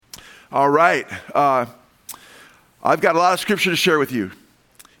All right. I've got a lot of scripture to share with you.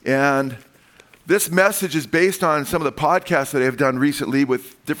 And this message is based on some of the podcasts that I've done recently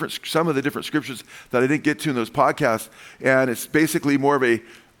with some of the different scriptures that I didn't get to in those podcasts. And it's basically more of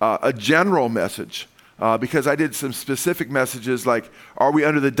a general message because I did some specific messages like, are we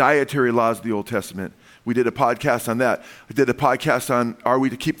under the dietary laws of the Old Testament? We did a podcast on that. I did a podcast on, are we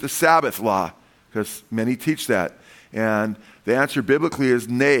to keep the Sabbath law? Because many teach that. And the answer biblically is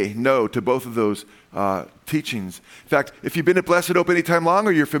no to both of those teachings. In fact, if you've been at Blessed Hope any time long,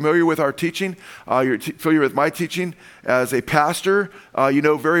 or you're familiar with our teaching, you're familiar with my teaching as a pastor, you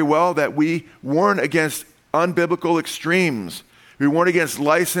know very well that we warn against unbiblical extremes. We warn against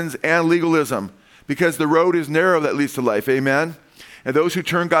license and legalism because the road is narrow that leads to life. Amen? And those who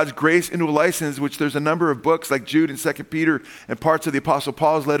turn God's grace into a license, which there's a number of books like Jude and 2 Peter and parts of the Apostle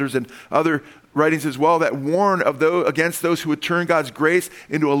Paul's letters and other writings as well that warn against those who would turn God's grace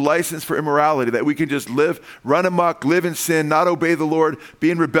into a license for immorality, that we can just run amok, live in sin, not obey the Lord,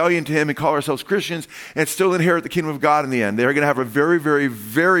 be in rebellion to Him and call ourselves Christians and still inherit the kingdom of God in the end. They're going to have a very, very,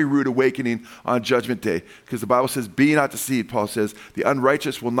 very rude awakening on Judgment Day because the Bible says, be not deceived, Paul says, the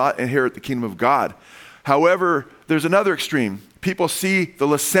unrighteous will not inherit the kingdom of God. However, there's another extreme. People see the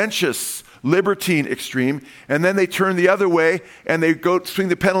licentious, libertine extreme, and then they turn the other way, and they go swing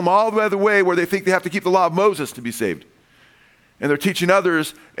the pendulum all the other way where they think they have to keep the law of Moses to be saved. And they're teaching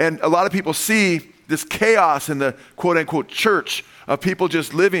others, and a lot of people see this chaos in the quote-unquote church of people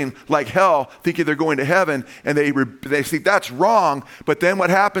just living like hell, thinking they're going to heaven, and they think that's wrong, but then what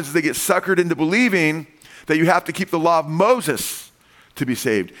happens is they get suckered into believing that you have to keep the law of Moses to be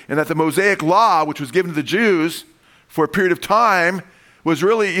saved, and that the Mosaic law, which was given to the Jews for a period of time, was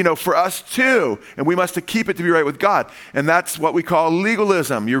really, for us too. And we must keep it to be right with God. And that's what we call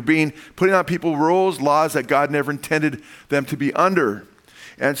legalism. You're putting on people rules, laws that God never intended them to be under.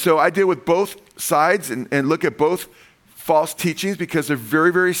 And so I deal with both sides and look at both false teachings because they're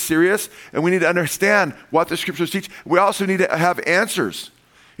very, very serious. And we need to understand what the scriptures teach. We also need to have answers.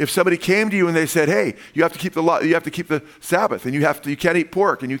 If somebody came to you and they said, hey, you have to keep the law, you have to keep the Sabbath, and you can't eat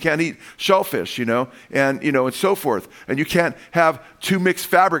pork, and you can't eat shellfish, and so forth. And you can't have two mixed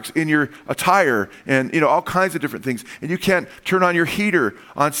fabrics in your attire, and, all kinds of different things. And you can't turn on your heater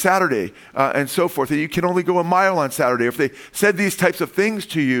on Saturday, and so forth. And you can only go a mile on Saturday. If they said these types of things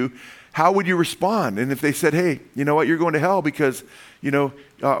to you, how would you respond? And if they said, hey, you know what, you're going to hell because,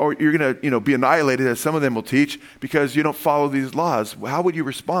 or you're going to, be annihilated, as some of them will teach, because you don't follow these laws, how would you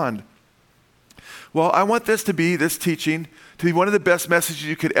respond? Well, I want this teaching to be one of the best messages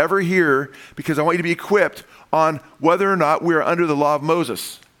you could ever hear, because I want you to be equipped on whether or not we are under the law of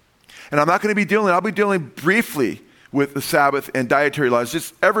Moses. And I'll be dealing briefly with the Sabbath and dietary laws,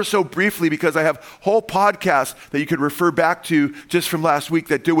 just ever so briefly, because I have whole podcasts that you could refer back to just from last week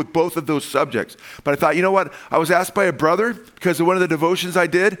that deal with both of those subjects. But I thought, you know what? I was asked by a brother, because of one of the devotions I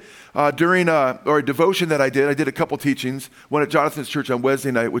did a devotion that I did a couple teachings, one at Jonathan's church on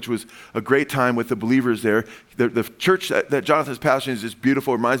Wednesday night, which was a great time with the believers there. The church that Jonathan's pastoring is just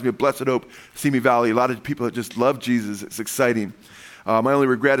beautiful. It reminds me of Blessed Hope, Simi Valley. A lot of people that just love Jesus. It's exciting. My only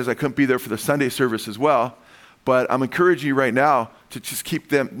regret is I couldn't be there for the Sunday service as well. But I'm encouraging you right now to just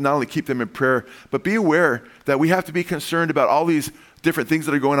not only keep them in prayer, but be aware that we have to be concerned about all these different things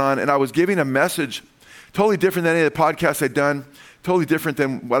that are going on. And I was giving a message totally different than any of the podcasts I'd done, totally different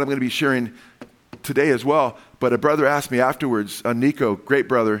than what I'm going to be sharing today as well. But a brother asked me afterwards, Nico, great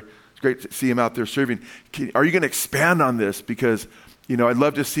brother, it's great to see him out there serving. Are you going to expand on this? Because I'd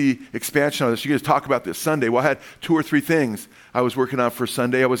love to see expansion on this. You guys talk about this Sunday. Well, I had 2 or 3 things I was working on for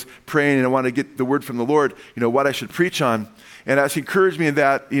Sunday. I was praying and I wanted to get the word from the Lord, what I should preach on. And as he encouraged me in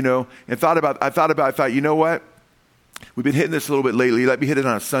that, and I thought, you know what? We've been hitting this a little bit lately. Let me hit it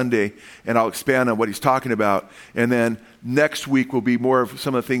on a Sunday and I'll expand on what he's talking about. And then next week will be more of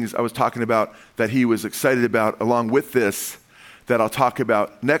some of the things I was talking about that he was excited about along with this that I'll talk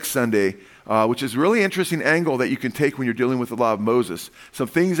about next Sunday. Which is a really interesting angle that you can take when you're dealing with the law of Moses. Some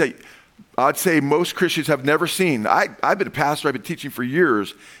things that I'd say most Christians have never seen. I've been a pastor, I've been teaching for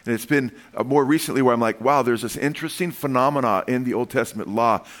years, and it's been more recently where I'm like, wow, there's this interesting phenomena in the Old Testament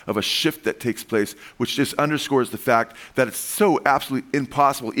law of a shift that takes place, which just underscores the fact that it's so absolutely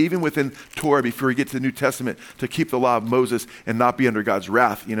impossible, even within Torah, before we get to the New Testament, to keep the law of Moses and not be under God's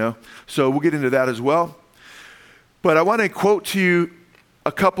wrath, So we'll get into that as well. But I want to quote to you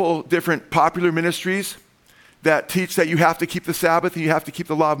a couple different popular ministries that teach that you have to keep the Sabbath and you have to keep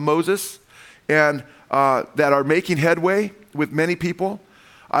the law of Moses, and that are making headway with many people.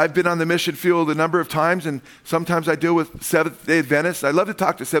 I've been on the mission field a number of times, and sometimes I deal with Seventh-day Adventists. I love to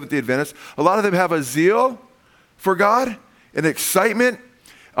talk to Seventh-day Adventists. A lot of them have a zeal for God, an excitement,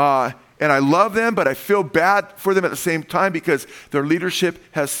 And I love them, but I feel bad for them at the same time because their leadership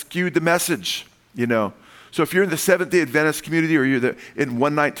has skewed the message, you know. So if you're in the Seventh-day Adventist community or you're in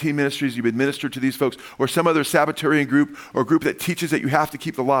 119 Ministries, you've administered to these folks, or some other Sabbatarian group or group that teaches that you have to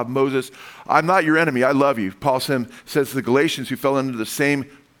keep the law of Moses, I'm not your enemy. I love you. Paul says to the Galatians who fell under the same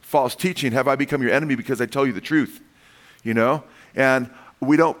false teaching, have I become your enemy because I tell you the truth? You know? And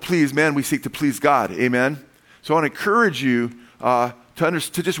we don't please men, we seek to please God. Amen? So I want to encourage you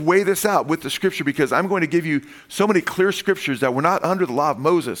to just weigh this out with the scripture, because I'm going to give you so many clear scriptures that we're not under the law of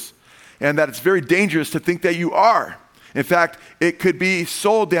Moses, and that it's very dangerous to think that you are. In fact, it could be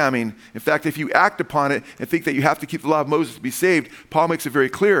soul damning. In fact, if you act upon it and think that you have to keep the law of Moses to be saved, Paul makes it very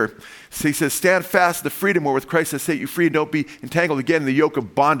clear. So he says, stand fast in the freedom wherewith Christ has set you free, and don't be entangled again in the yoke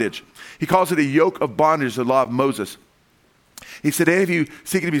of bondage. He calls it a yoke of bondage, the law of Moses. He said, any of you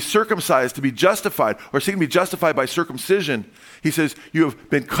seeking to be circumcised, to be justified, or seeking to be justified by circumcision, he says, you have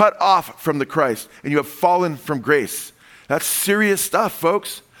been cut off from the Christ, and you have fallen from grace. That's serious stuff,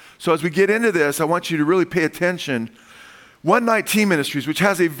 folks. So as we get into this, I want you to really pay attention. 119 Ministries, which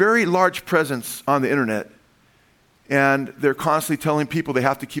has a very large presence on the internet, and they're constantly telling people they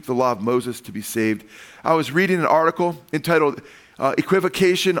have to keep the law of Moses to be saved. I was reading an article entitled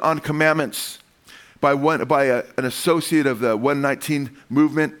Equivocation on Commandments by an associate of the 119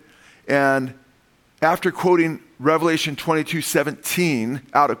 movement, and after quoting Revelation 22:17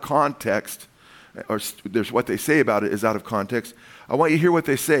 out of context, or there's what they say about it is out of context, I want you to hear what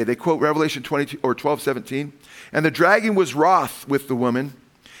they say. They quote Revelation 22 or 12:17. And the dragon was wroth with the woman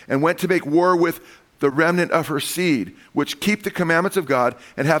and went to make war with the remnant of her seed, which keep the commandments of God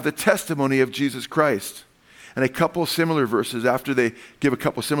and have the testimony of Jesus Christ. And a couple similar verses, after they give a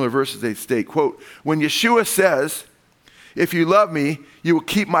couple similar verses, they state, quote, when Yeshua says, if you love me, you will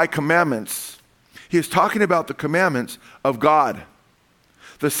keep my commandments. He is talking about the commandments of God.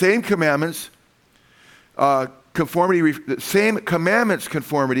 The same commandments conformity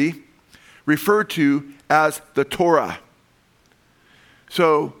referred to as the Torah.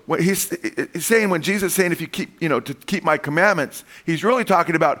 So what he's saying, when Jesus is saying, if you keep, to keep my commandments, he's really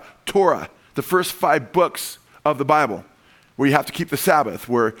talking about Torah, the first 5 books of the Bible, where you have to keep the Sabbath,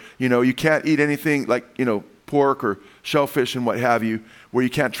 where, you can't eat anything like, pork or shellfish and what have you, where you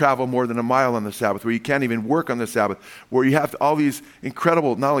can't travel more than a mile on the Sabbath, where you can't even work on the Sabbath, where you have all these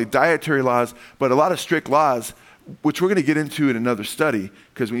incredible, not only dietary laws, but a lot of strict laws, which we're going to get into in another study,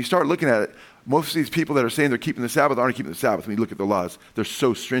 because when you start looking at it, most of these people that are saying they're keeping the Sabbath aren't keeping the Sabbath. When you look at the laws, they're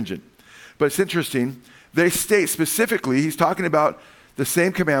so stringent. But it's interesting. They state specifically, he's talking about the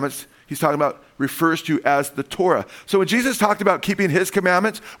same commandments he's talking about refers to as the Torah. So when Jesus talked about keeping his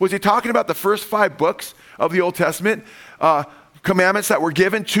commandments, was he talking about the first 5 books of the Old Testament, commandments that were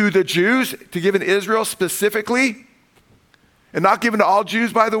given to the Jews, to give in Israel specifically, and not given to all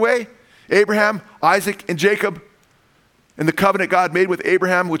Jews, by the way? Abraham, Isaac, and Jacob, and the covenant God made with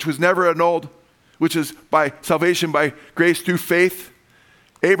Abraham, which was never annulled, which is by salvation by grace through faith.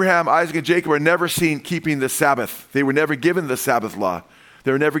 Abraham, Isaac, and Jacob were never seen keeping the Sabbath. They were never given the Sabbath law.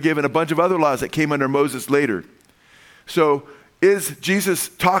 They were never given a bunch of other laws that came under Moses later. So is Jesus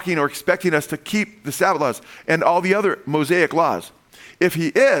talking or expecting us to keep the Sabbath laws and all the other Mosaic laws? If he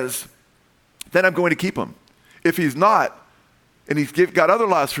is, then I'm going to keep them. If he's not, and he's got other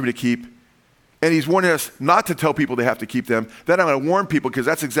laws for me to keep, and he's warning us not to tell people they have to keep them, then I'm going to warn people, because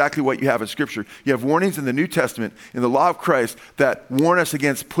that's exactly what you have in Scripture. You have warnings in the New Testament, in the law of Christ, that warn us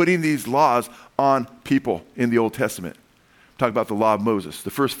against putting these laws on people in the Old Testament. I'm talking about the law of Moses,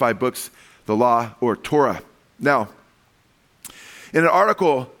 the first 5 books, the law or Torah. Now, in an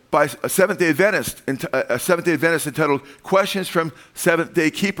article by a Seventh-day Adventist entitled Questions from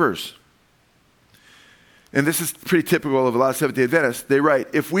Seventh-day Keepers, and this is pretty typical of a lot of Seventh-day Adventists, they write,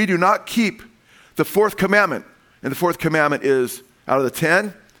 if we do not keep the 4th commandment, and the 4th commandment is, out of the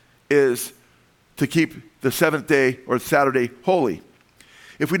 10, is to keep the 7th day or Saturday holy.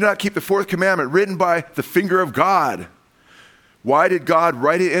 If we do not keep the 4th commandment written by the finger of God, why did God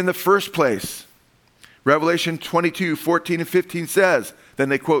write it in the first place? Revelation 22:14 and 15 says, then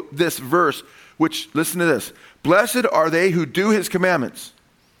they quote this verse, which, listen to this, blessed are they who do his commandments,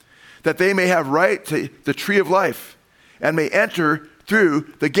 that they may have right to the tree of life and may enter through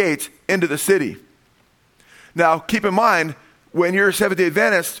the gates into the city. Now, keep in mind, when you're a Seventh-day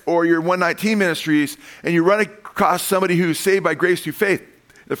Adventist or you're 119 Ministries and you run across somebody who's saved by grace through faith,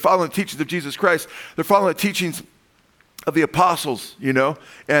 they're following the teachings of Jesus Christ, they're following the teachings of the apostles,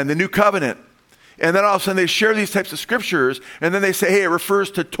 and the new covenant. And then all of a sudden they share these types of scriptures, and then they say, hey, it refers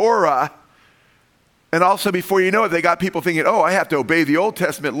to Torah. And also, before you know it, they got people thinking, oh, I have to obey the Old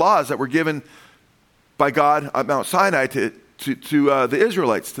Testament laws that were given by God at Mount Sinai to to the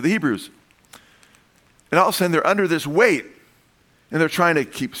Israelites, to the Hebrews. And all of a sudden they're under this weight. And they're trying to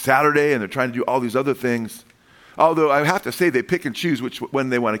keep Saturday and they're trying to do all these other things. Although I have to say they pick and choose which one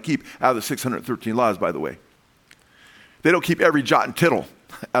they want to keep out of the 613 laws, by the way. They don't keep every jot and tittle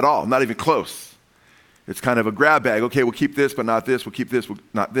at all, not even close. It's kind of a grab bag. Okay, we'll keep this, but not this. We'll keep this, but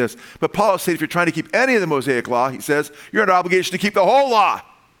not this. But Paul is saying if you're trying to keep any of the Mosaic law, he says, you're under obligation to keep the whole law.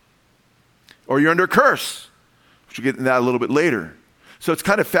 Or you're under a curse. Which we'll get into that a little bit later. So it's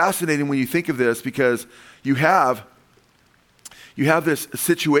kind of fascinating when you think of this because you have this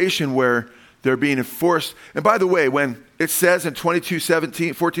situation where they're being enforced. And by the way, when it says in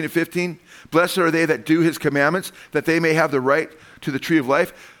 22:14 and 15, blessed are they that do his commandments, that they may have the right to the tree of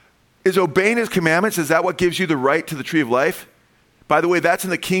life. Is obeying his commandments, is that what gives you the right to the tree of life? By the way, that's in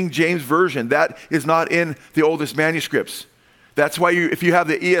the King James Version. That is not in the oldest manuscripts. That's why if you have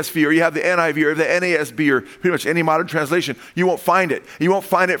the ESV or you have the NIV or the NASB or pretty much any modern translation, you won't find it. You won't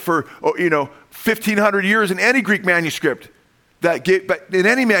find it for 1,500 years in any Greek manuscript. But in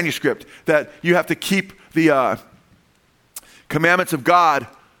any manuscript that you have to keep the commandments of God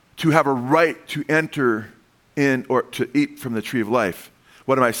to have a right to enter in or to eat from the tree of life.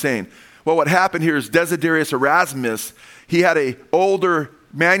 What am I saying? Well, what happened here is Desiderius Erasmus, he had an older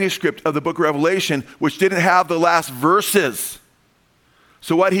manuscript of the book of Revelation which didn't have the last verses.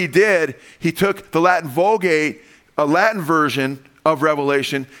 So what he did, he took the Latin Vulgate, a Latin version of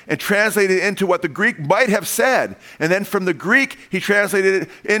Revelation, and translated it into what the Greek might have said. And then from the Greek, he translated it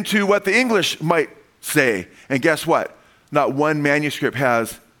into what the English might say. And guess what? Not one manuscript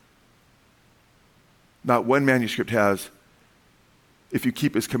has, if you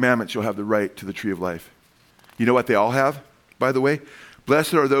keep his commandments, you'll have the right to the tree of life. You know what they all have, by the way?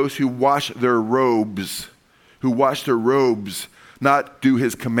 Blessed are those who wash their robes, not do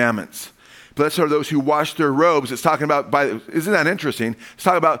his commandments. Blessed are those who wash their robes. It's talking about, isn't that interesting? It's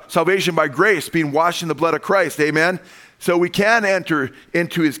talking about salvation by grace, being washed in the blood of Christ. Amen? So we can enter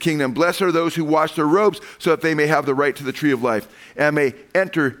into his kingdom. Blessed are those who wash their robes so that they may have the right to the tree of life and may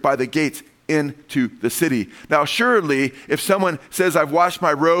enter by the gates into the city. Now, surely, if someone says, I've washed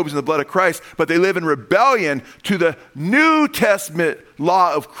my robes in the blood of Christ, but they live in rebellion to the New Testament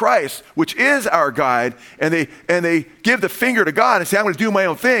law of Christ, which is our guide, and they give the finger to God and say, I'm going to do my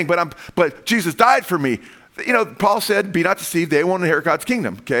own thing, but Jesus died for me. Paul said, be not deceived, they won't inherit God's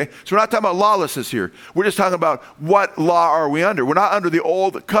kingdom, okay? So we're not talking about lawlessness here. We're just talking about what law are we under. We're not under the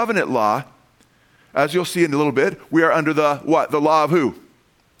old covenant law. As you'll see in a little bit, we are under the what? The law of who?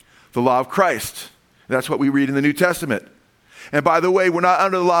 The law of Christ. That's what we read in the New Testament. And by the way, we're not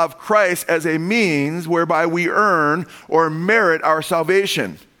under the law of Christ as a means whereby we earn or merit our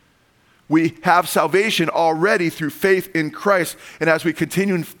salvation. We have salvation already through faith in Christ. And as we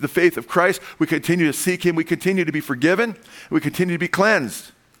continue in the faith of Christ, we continue to seek him, we continue to be forgiven, we continue to be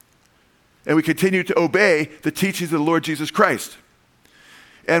cleansed. And we continue to obey the teachings of the Lord Jesus Christ.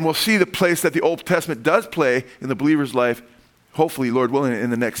 And we'll see the place that the Old Testament does play in the believer's life, hopefully, Lord willing, in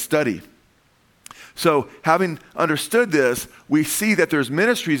the next study. So, having understood this, we see that there's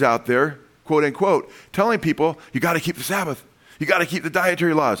ministries out there, quote unquote, telling people, you got to keep the Sabbath. You got to keep the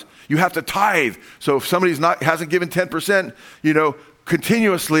dietary laws. You have to tithe. So if somebody's hasn't given 10%,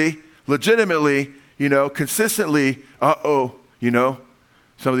 continuously, legitimately, consistently, some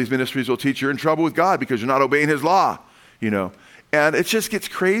of these ministries will teach you're in trouble with God because you're not obeying his law, And it just gets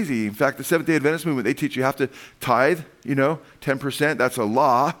crazy. In fact, the Seventh-day Adventist movement, they teach you have to tithe, 10%. That's a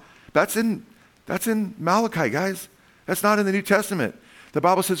law. That's in Malachi, guys. That's not in the New Testament. The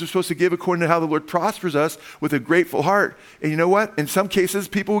Bible says we're supposed to give according to how the Lord prospers us with a grateful heart. And you know what? In some cases,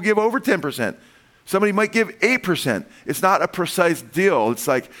 people will give over 10%. Somebody might give 8%. It's not a precise deal. It's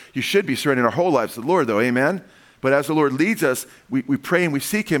like you should be surrendering our whole lives to the Lord, though. Amen? But as the Lord leads us, we pray and we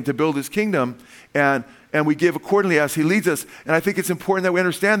seek him to build his kingdom. And we give accordingly as he leads us. And I think it's important that we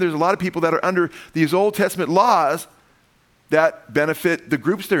understand there's a lot of people that are under these Old Testament laws that benefit the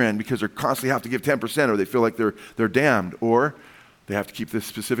groups they're in because they constantly have to give 10% or they feel like they're damned, or they have to keep the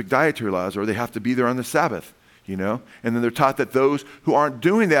specific dietary laws, or they have to be there on the Sabbath, And then they're taught that those who aren't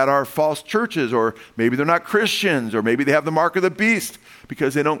doing that are false churches, or maybe they're not Christians, or maybe they have the mark of the beast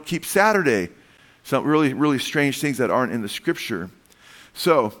because they don't keep Saturday. Some really, really strange things that aren't in the Scripture.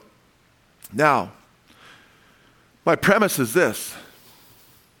 So, now, my premise is this.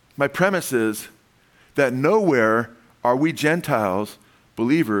 My premise is that nowhere are we Gentiles,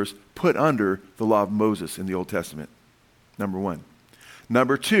 believers, put under the law of Moses in the Old Testament. Number one.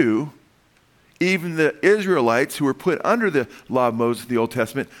 Number two, even the Israelites who were put under the law of Moses in the Old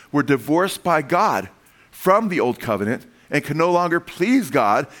Testament were divorced by God from the Old Covenant and could no longer please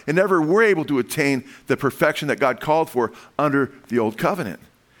God and never were able to attain the perfection that God called for under the old covenant.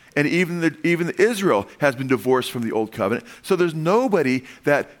 And even Israel has been divorced from the old covenant. So there's nobody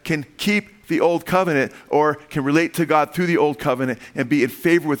that can keep the old covenant or can relate to God through the old covenant and be in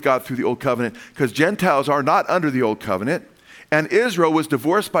favor with God through the old covenant, because Gentiles are not under the old covenant. And Israel was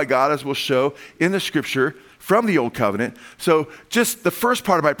divorced by God, as we'll show in the scripture, from the old covenant. So just the first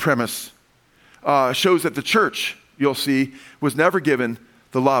part of my premise shows that the church, you'll see, was never given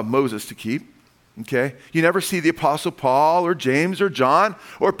the law of Moses to keep. Okay? You never see the Apostle Paul or James or John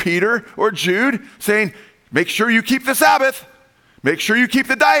or Peter or Jude saying, make sure you keep the Sabbath. Make sure you keep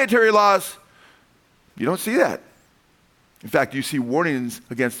the dietary laws. You don't see that. In fact, you see warnings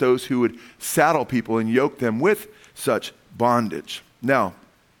against those who would saddle people and yoke them with such bondage. Now,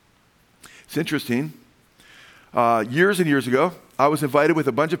 it's interesting. Years and years ago, I was invited with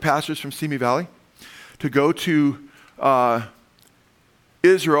a bunch of pastors from Simi Valley to go to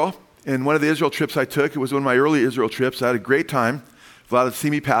Israel. And one of the Israel trips I took, it was one of my early Israel trips. I had a great time with a lot of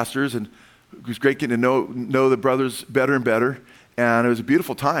Simi pastors, and it was great getting to know the brothers better and better. And it was a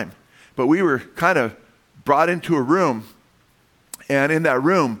beautiful time. But we were kind of brought into a room, and in that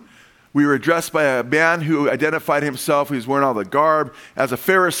room, we were addressed by a man who identified himself, he was wearing all the garb, as a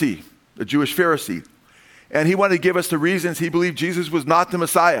Pharisee, a Jewish Pharisee. And he wanted to give us the reasons he believed Jesus was not the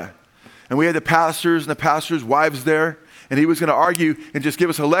Messiah. And we had the pastors and the pastors' wives there, and he was going to argue and just give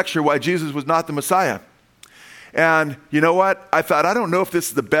us a lecture why Jesus was not the Messiah. And you know what? I thought, I don't know if this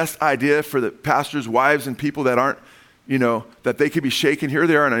is the best idea for the pastors' wives and people that aren't, that they could be shaken. Here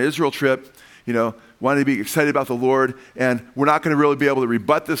they are on an Israel trip, wanting to be excited about the Lord, and we're not going to really be able to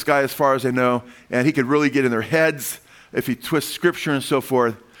rebut this guy as far as I know, and he could really get in their heads if he twists scripture and so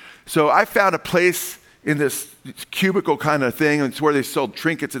forth. So I found a place in this cubicle kind of thing, and it's where they sold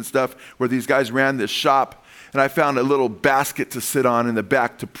trinkets and stuff, where these guys ran this shop. And I found a little basket to sit on in the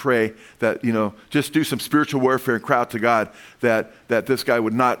back to pray that, just do some spiritual warfare and cry out to God that this guy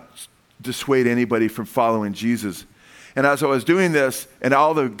would not dissuade anybody from following Jesus. And as I was doing this, and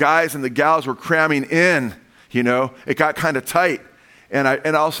all the guys and the gals were cramming in, it got kind of tight. And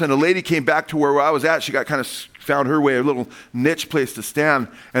all of a sudden a lady came back to where I was at. She got kind of found her way, a little niche place to stand.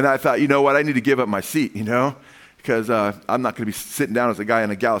 And I thought, you know what, I need to give up my seat, because I'm not going to be sitting down as a guy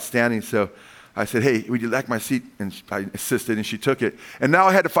and a gal standing. So I said, hey, would you like my seat? And I insisted, and she took it. And now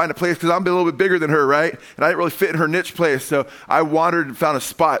I had to find a place, because I'm a little bit bigger than her, right? And I didn't really fit in her niche place. So I wandered and found a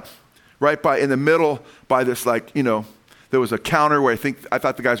spot right in the middle by this, there was a counter where I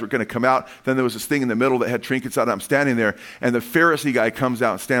thought the guys were going to come out. Then there was this thing in the middle that had trinkets on it. I'm standing there, and the Pharisee guy comes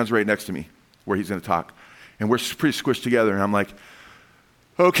out and stands right next to me where he's going to talk. And we're pretty squished together. And I'm like,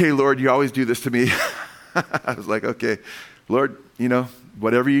 okay, Lord, you always do this to me. I was like, okay, Lord,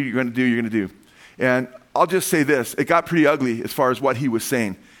 whatever you're going to do, you're going to do. And I'll just say this. It got pretty ugly as far as what he was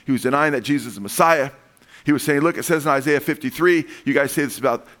saying. He was denying that Jesus is the Messiah. He was saying, look, it says in Isaiah 53, you guys say this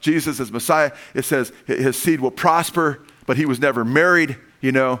about Jesus as Messiah. It says his seed will prosper, but he was never married,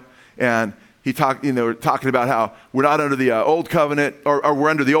 And he talking about how we're not under the old covenant, or we're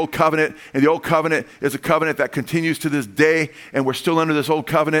under the old covenant, and the old covenant is a covenant that continues to this day, and we're still under this old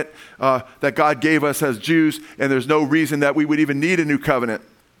covenant that God gave us as Jews, and there's no reason that we would even need a new covenant.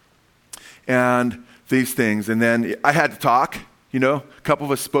 And these things. And then I had to talk, a couple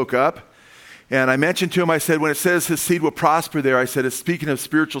of us spoke up. And I mentioned to him, I said, when it says his seed will prosper there, I said, it's speaking of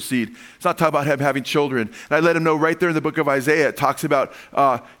spiritual seed. It's not talking about him having children. And I let him know right there in the book of Isaiah, it talks about,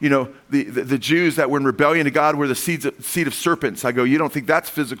 the Jews that were in rebellion to God were the seed of serpents. I go, you don't think that's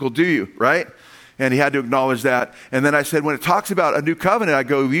physical, do you? Right? And he had to acknowledge that. And then I said, when it talks about a new covenant, I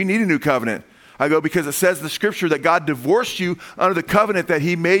go, you need a new covenant. I go, because it says in the scripture that God divorced you under the covenant that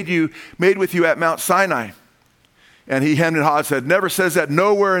he made with you at Mount Sinai. And he hemmed and hawed, said, never says that.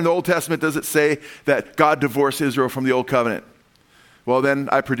 Nowhere in the Old Testament does it say that God divorced Israel from the old covenant. Well, then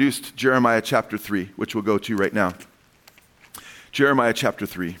I produced Jeremiah chapter 3, which we'll go to right now. Jeremiah chapter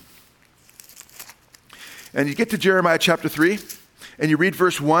 3. And you get to Jeremiah chapter 3, and you read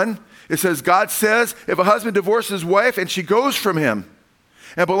verse 1. It says, God says, if a husband divorces his wife and she goes from him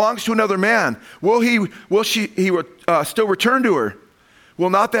and belongs to another man, will he still return to her? Will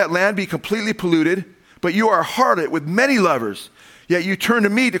not that land be completely polluted? But you are harlot with many lovers, yet you turn to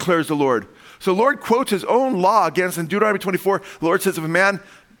me, declares the Lord. So the Lord quotes his own law against, in Deuteronomy 24, the Lord says, if a man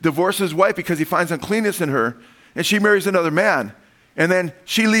divorces his wife because he finds uncleanness in her, and she marries another man, and then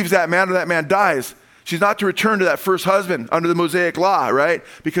she leaves that man or that man dies, she's not to return to that first husband under the Mosaic law, right?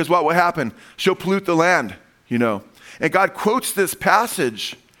 Because what will happen? She'll pollute the land, And God quotes this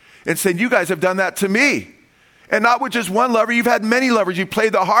passage and saying, you guys have done that to me. And not with just one lover, you've had many lovers. You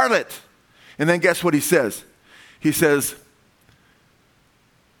played the harlot. And then guess what he says? He says,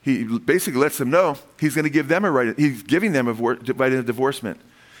 he basically lets them know he's going to give them a right. He's giving them a right of divorcement.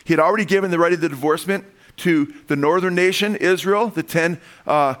 He had already given the right of the divorcement to the northern nation, Israel, the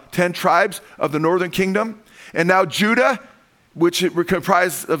 10 tribes of the northern kingdom. And now Judah, which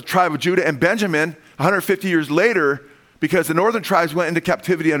comprised of the tribe of Judah and Benjamin, 150 years later, because the northern tribes went into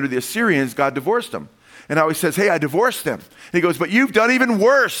captivity under the Assyrians, God divorced them. And now he says, hey, I divorced them. And he goes, but you've done even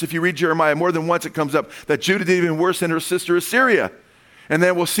worse. If you read Jeremiah, more than once it comes up that Judah did even worse than her sister Assyria. And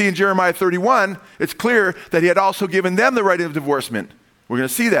then we'll see in Jeremiah 31, it's clear that he had also given them the right of divorcement. We're going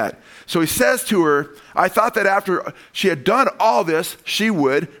to see that. So he says to her, I thought that after she had done all this, she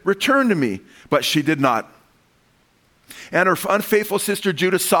would return to me. But she did not. And her unfaithful sister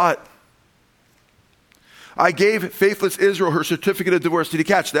Judah saw it. I gave faithless Israel her certificate of divorce. Did you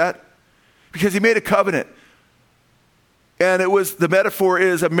catch that? Because he made a covenant. And the metaphor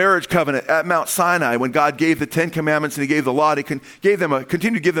is a marriage covenant at Mount Sinai when God gave the 10 commandments and he gave the law. And he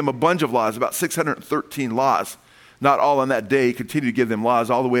continued to give them a bunch of laws, about 613 laws. Not all on that day. He continued to give them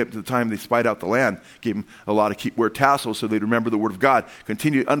laws all the way up to the time they spied out the land. Gave them a law to wear tassels so they'd remember the word of God.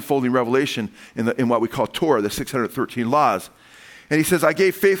 Continued unfolding revelation in what we call Torah, the 613 laws. And he says, I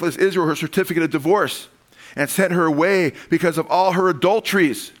gave faithless Israel her certificate of divorce and sent her away because of all her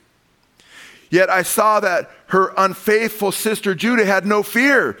adulteries. Yet I saw that her unfaithful sister Judah had no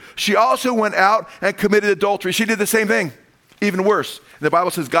fear. She also went out and committed adultery. She did the same thing, even worse. And the Bible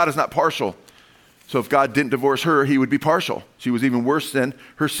says God is not partial. So if God didn't divorce her, he would be partial. She was even worse than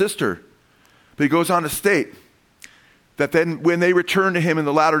her sister. But he goes on to state that then when they return to him in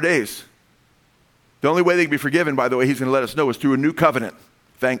the latter days, the only way they can be forgiven, by the way, he's going to let us know, is through a new covenant.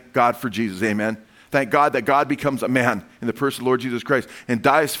 Thank God for Jesus, amen. Thank God that God becomes a man in the person of the Lord Jesus Christ and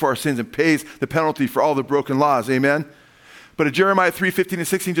dies for our sins and pays the penalty for all the broken laws. Amen. But in Jeremiah 3:15 and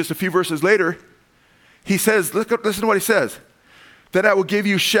 16, just a few verses later, he says, listen to what he says. That I will give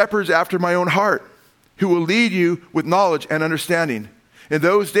you shepherds after my own heart who will lead you with knowledge and understanding. In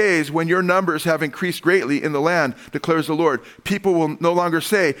those days when your numbers have increased greatly in the land, declares the Lord, people will no longer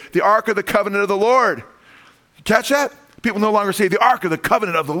say, the ark of the covenant of the Lord. Catch that? People no longer say, the ark of the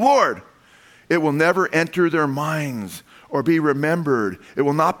covenant of the Lord. It will never enter their minds or be remembered. It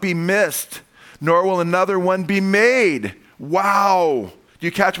will not be missed, nor will another one be made. Wow. Do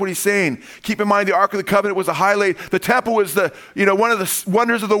you catch what he's saying? Keep in mind the Ark of the Covenant was a highlight. The temple was one of the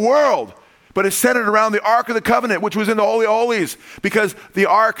wonders of the world. But it's centered around the Ark of the Covenant, which was in the Holy of Holies, because the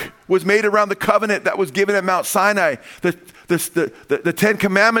Ark was made around the covenant that was given at Mount Sinai. The 10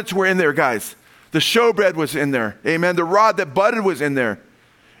 Commandments were in there, guys. The showbread was in there. Amen. The rod that budded was in there.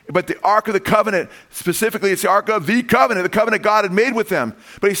 But the Ark of the Covenant, specifically, it's the Ark of the Covenant, the covenant God had made with them.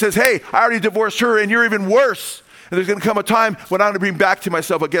 But he says, hey, I already divorced her and you're even worse. And there's going to come a time when I'm going to bring back to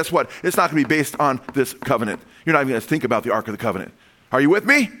myself, but guess what? It's not going to be based on this covenant. You're not even going to think about the Ark of the Covenant. Are you with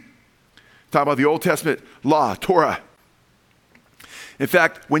me? Talk about the Old Testament law, Torah. In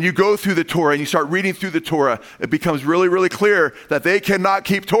fact, when you go through the Torah and you start reading through the Torah, it becomes really, really clear that they cannot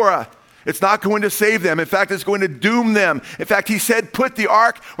keep Torah. It's not going to save them. In fact, it's going to doom them. In fact, he said, put the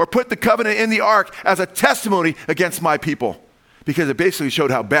ark or put the covenant in the ark as a testimony against my people, because it basically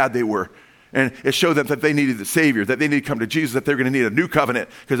showed how bad they were. And it showed them that they needed the Savior, that they needed to come to Jesus, that they're going to need a new covenant,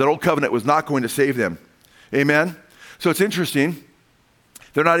 because that old covenant was not going to save them. Amen? So it's interesting.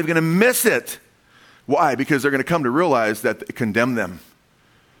 They're not even going to miss it. Why? Because they're going to come to realize that it condemned them.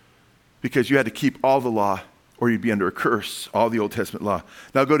 Because you had to keep all the law, or you'd be under a curse, all the Old Testament law.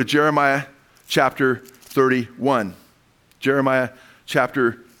 Now go to Jeremiah chapter 31. Jeremiah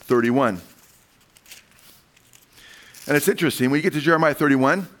chapter 31. And it's interesting, when you get to Jeremiah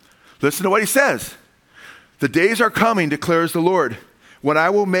 31, listen to what he says. The days are coming, declares the Lord, when I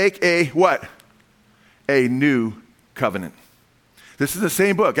will make a what? A new covenant. This is the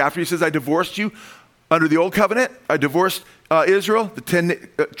same book. After he says, I divorced you under the old covenant, I divorced Israel, the 10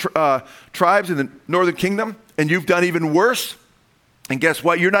 tribes in the northern kingdom, and you've done even worse. And guess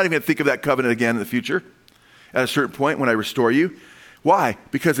what? You're not even going to think of that covenant again in the future at a certain point when I restore you. Why?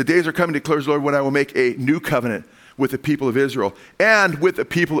 Because the days are coming, declares the Lord, when I will make a new covenant with the people of Israel and with the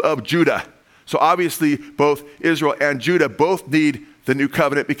people of Judah. So obviously both Israel and Judah both need the new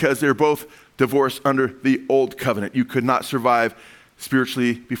covenant because they're both divorced under the old covenant. You could not survive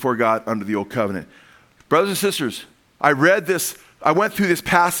spiritually before God under the old covenant. Brothers and sisters, I went through these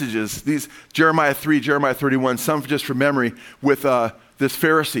passages, these Jeremiah 3, Jeremiah 31, some just from memory, with this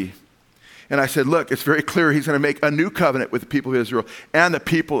Pharisee. And I said, look, it's very clear he's going to make a new covenant with the people of Israel and the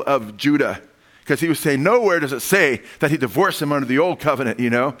people of Judah. Because he was saying, nowhere does it say that he divorced them under the old covenant, you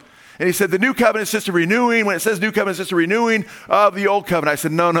know. And he said, the new covenant is just a renewing. When it says new covenant, it's just a renewing of the old covenant. I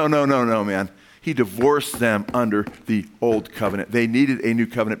said, no, man. He divorced them under the old covenant. They needed a new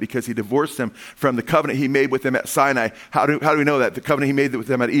covenant because he divorced them from the covenant he made with them at Sinai. How do we know that? The covenant he made with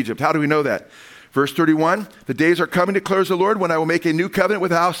them at Egypt. How do we know that? Verse 31, the days are coming, declares the Lord, when I will make a new covenant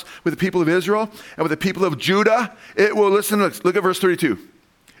with the people of Israel and with the people of Judah. It will, look at verse 32.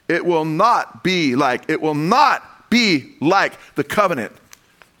 It will not be like the covenant.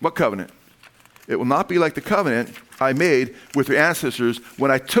 What covenant? It will not be like the covenant I made with your ancestors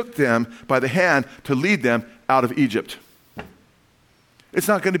when I took them by the hand to lead them out of Egypt. It's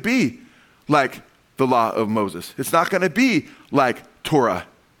not going to be like the law of Moses. It's not going to be like Torah.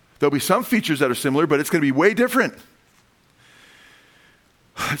 There'll be some features that are similar, but it's going to be way different.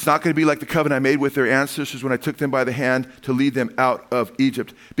 It's not going to be like the covenant I made with their ancestors when I took them by the hand to lead them out of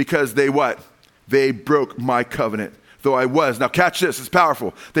Egypt. Because they what? They broke my covenant, though I was. Now catch this, it's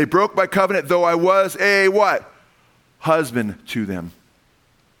powerful. They broke my covenant, though I was a what? Husband to them.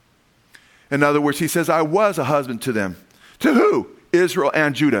 In other words, he says, I was a husband to them. To who? Israel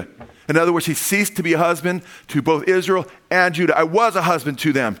and Judah. In other words, he ceased to be a husband to both Israel and Judah. I was a husband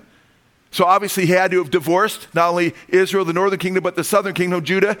to them. So obviously he had to have divorced not only Israel, the northern kingdom, but the southern kingdom,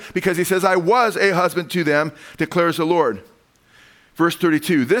 Judah, because he says, I was a husband to them, declares the Lord. Verse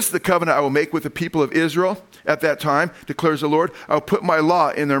 32, this is the covenant I will make with the people of Israel at that time, declares the Lord. I will put my law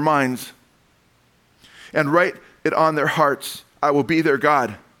in their minds and write it on their hearts. I will be their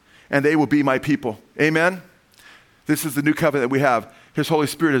God, and they will be my people. Amen? This is the new covenant that we have. His Holy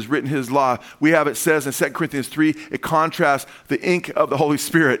Spirit has written his law. We have, it says in 2 Corinthians 3, it contrasts the ink of the Holy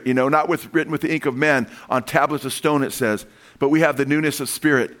Spirit, not written with the ink of men on tablets of stone, it says. But we have the newness of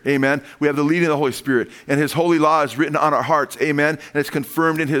spirit, amen? We have the leading of the Holy Spirit. And his holy law is written on our hearts, amen? And it's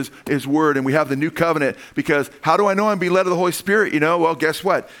confirmed in his word. And we have the new covenant because how do I know I'm being led of the Holy Spirit? Well, guess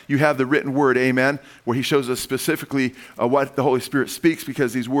what? You have the written word, amen? Where he shows us specifically what the Holy Spirit speaks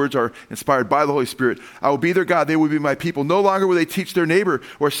because these words are inspired by the Holy Spirit. I will be their God. They will be my people. No longer will they teach their neighbor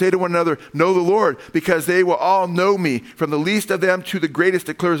or say to one another, know the Lord, because they will all know me, from the least of them to the greatest,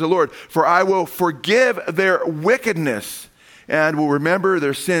 declares the Lord. For I will forgive their wickedness and will remember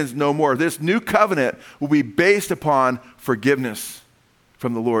their sins no more. This new covenant will be based upon forgiveness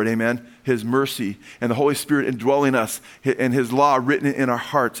from the Lord, amen? His mercy and the Holy Spirit indwelling us and his law written in our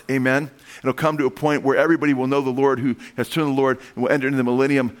hearts, amen? It'll come to a point where everybody will know the Lord who has turned to the Lord and will enter into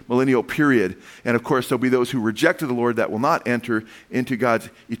the millennial period. And of course, there'll be those who rejected the Lord that will not enter into God's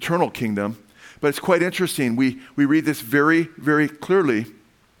eternal kingdom. But it's quite interesting. We read this very, very clearly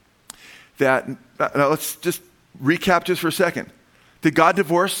that, now let's just recap just for a second. Did God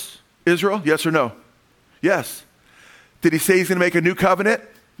divorce Israel? Yes or no? Yes. Did he say he's going to make a new covenant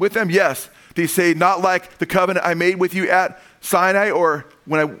with them? Yes. Did he say not like the covenant I made with you at Sinai or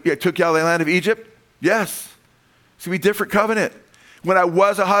when I took you out of the land of Egypt? Yes. It's going to be a different covenant. When I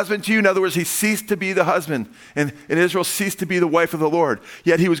was a husband to you, in other words, he ceased to be the husband and Israel ceased to be the wife of the Lord.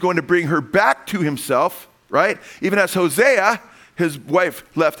 Yet he was going to bring her back to himself, right? Even as Hosea, his wife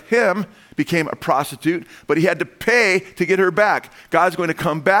left him, became a prostitute, but he had to pay to get her back. God's going to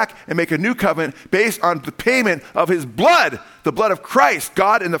come back and make a new covenant based on the payment of his blood, the blood of Christ,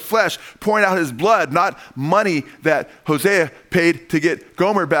 God in the flesh, pouring out his blood, not money that Hosea paid to get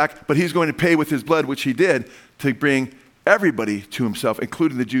Gomer back, but he's going to pay with his blood, which he did, to bring everybody to himself,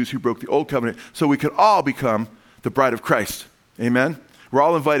 including the Jews who broke the old covenant, so we could all become the bride of Christ. Amen? We're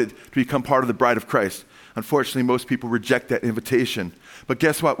all invited to become part of the bride of Christ. Unfortunately, most people reject that invitation. But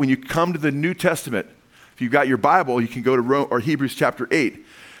guess what? When you come to the New Testament, if you've got your Bible, you can go to Hebrews chapter 8.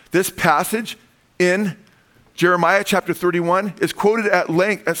 This passage in Jeremiah chapter 31 is quoted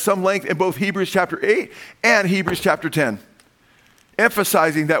at some length in both Hebrews chapter 8 and Hebrews chapter 10,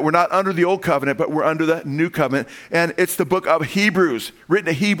 emphasizing that we're not under the old covenant, but we're under the new covenant. And it's the book of Hebrews, written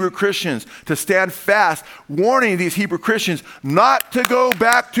to Hebrew Christians, to stand fast, warning these Hebrew Christians not to go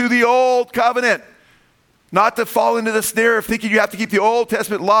back to the old covenant. Not to fall into the snare of thinking you have to keep the Old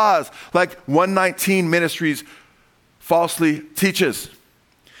Testament laws like 119 Ministries falsely teaches.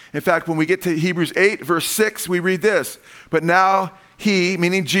 In fact, when we get to Hebrews 8, verse 6, we read this. But now he,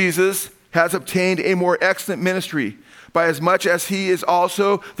 meaning Jesus, has obtained a more excellent ministry by as much as he is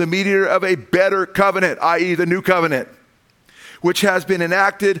also the mediator of a better covenant, i.e. the new covenant, which has been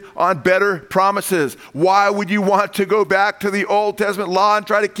enacted on better promises. Why would you want to go back to the Old Testament law and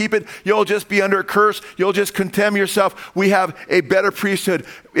try to keep it? You'll just be under a curse. You'll just condemn yourself. We have a better priesthood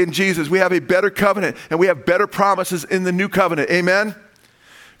in Jesus. We have a better covenant, and we have better promises in the new covenant. Amen?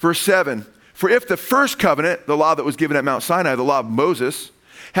 Verse 7, for if the first covenant, the law that was given at Mount Sinai, the law of Moses,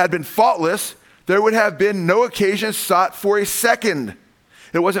 had been faultless, there would have been no occasion sought for a second.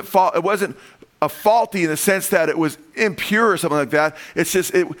 It wasn't a faulty in the sense that it was impure or something like that. It's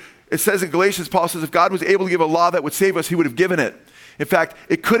just, it says in Galatians, Paul says, if God was able to give a law that would save us, he would have given it. In fact,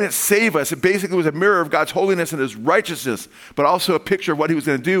 it couldn't save us. It basically was a mirror of God's holiness and his righteousness, but also a picture of what he was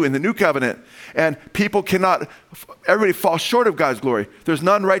going to do in the new covenant. And everybody falls short of God's glory. There's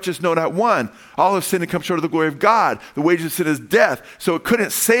none righteous, no, not one. All have sinned and come short of the glory of God. The wages of sin is death. So it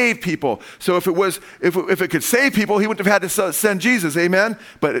couldn't save people. So if it could save people, he wouldn't have had to send Jesus, amen?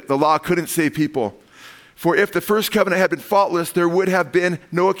 But the law couldn't save people. For if the first covenant had been faultless, there would have been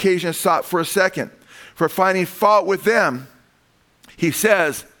no occasion sought for a second. For finding fault with them, he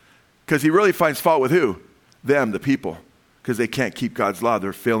says, because he really finds fault with who? Them, the people, because they can't keep God's law.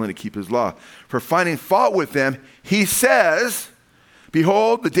 They're failing to keep his law. For finding fault with them, he says,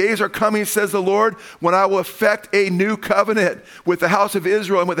 behold, the days are coming, says the Lord, when I will effect a new covenant with the house of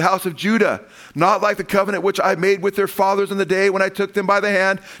Israel and with the house of Judah, not like the covenant which I made with their fathers in the day when I took them by the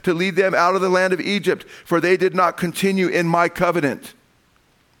hand to lead them out of the land of Egypt, for they did not continue in my covenant.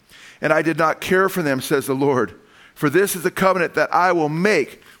 And I did not care for them, says the Lord. For this is the covenant that I will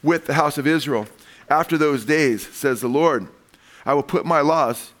make with the house of Israel. After those days, says the Lord, I will put my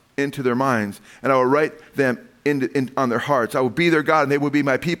laws into their minds, and I will write them on their hearts. I will be their God, and they will be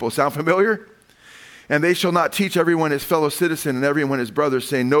my people. Sound familiar? And they shall not teach everyone his fellow citizen and everyone his brother,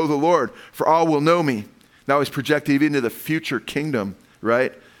 saying, know the Lord, for all will know me. Now he's projected even into the future kingdom,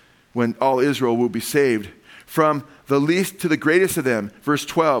 right? When all Israel will be saved. From the least to the greatest of them. Verse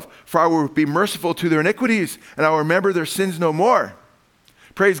 12, for I will be merciful to their iniquities, and I will remember their sins no more.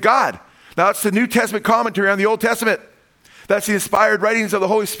 Praise God. Now that's the New Testament commentary on the Old Testament. That's the inspired writings of the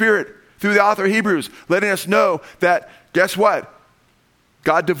Holy Spirit through the author of Hebrews, letting us know that, guess what?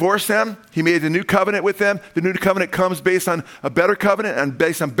 God divorced them. He made a new covenant with them. The new covenant comes based on a better covenant and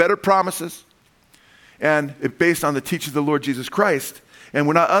based on better promises. And it's based on the teachings of the Lord Jesus Christ. And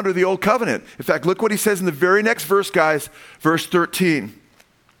we're not under the old covenant. In fact, look what he says in the very next verse, guys. Verse 13.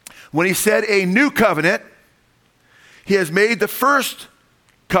 When he said a new covenant, he has made the first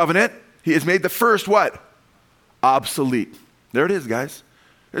covenant. He has made the first what? Obsolete. There it is, guys.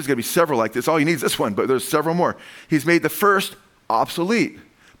 There's going to be several like this. All you need is this one, but there's several more. He's made the first obsolete.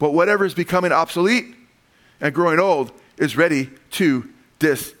 But whatever is becoming obsolete and growing old is ready to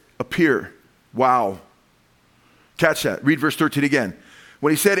disappear. Wow. Catch that. Read verse 13 again.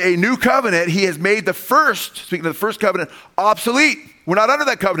 When he said a new covenant, he has made the first, speaking of the first covenant, obsolete. We're not under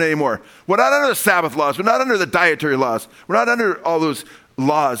that covenant anymore. We're not under the Sabbath laws. We're not under the dietary laws. We're not under all those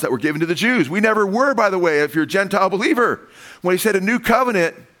laws that were given to the Jews. We never were, by the way, if you're a Gentile believer. When he said a new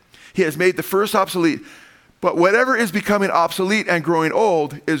covenant, he has made the first obsolete. But whatever is becoming obsolete and growing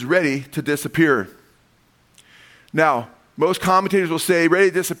old is ready to disappear. Now, most commentators will say ready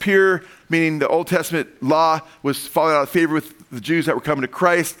to disappear, meaning the Old Testament law was falling out of favor with the Jews that were coming to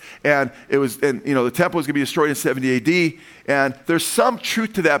Christ, and the temple was going to be destroyed in 70 AD, and there's some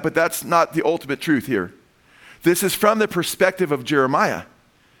truth to that, but that's not the ultimate truth here. This is from the perspective of Jeremiah,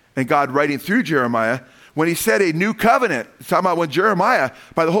 and God writing through Jeremiah. When he said a new covenant, it's talking about when Jeremiah,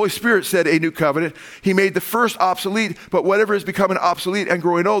 by the Holy Spirit, said a new covenant, he made the first obsolete, but whatever is becoming obsolete and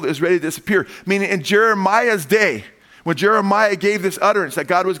growing old is ready to disappear. Meaning in Jeremiah's day, when Jeremiah gave this utterance that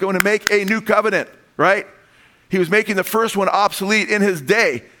God was going to make a new covenant, right? He was making the first one obsolete in his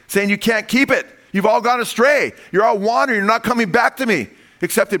day, saying you can't keep it. You've all gone astray. You're all wandering. You're not coming back to me.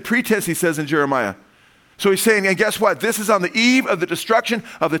 Except in pretense, he says in Jeremiah. So he's saying, and guess what? This is on the eve of the destruction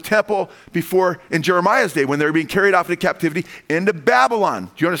of the temple in Jeremiah's day, when they were being carried off into captivity into Babylon.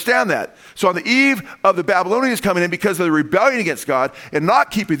 Do you understand that? So on the eve of the Babylonians coming in because of the rebellion against God and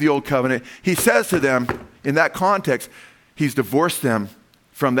not keeping the old covenant, he says to them, in that context, he's divorced them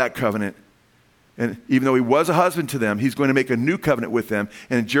from that covenant. And even though he was a husband to them, he's going to make a new covenant with them.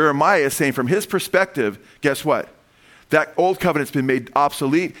 And Jeremiah is saying from his perspective, guess what? That old covenant's been made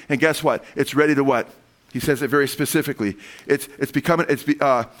obsolete. And guess what? It's ready to what? He says it very specifically.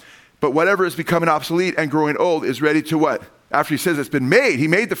 But whatever is becoming obsolete and growing old is ready to what? After he says it's been made, he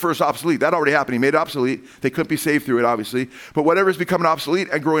made the first obsolete. That already happened. He made it obsolete. They couldn't be saved through it, obviously. But whatever is becoming obsolete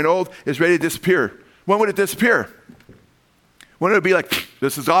and growing old is ready to disappear. When would it disappear? When it would be like,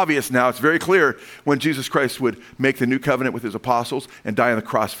 this is obvious now, it's very clear, when Jesus Christ would make the new covenant with his apostles and die on the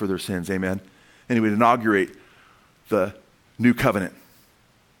cross for their sins, amen? And he would inaugurate the new covenant.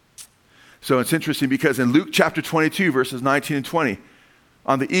 So it's interesting because in Luke chapter 22, verses 19 and 20,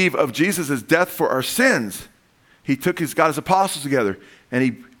 on the eve of Jesus' death for our sins, he got his apostles together and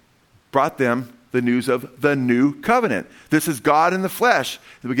he brought them the news of the new covenant. This is God in the flesh.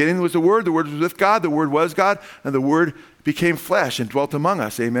 In the beginning was the Word was with God, the Word was God, and the Word became flesh and dwelt among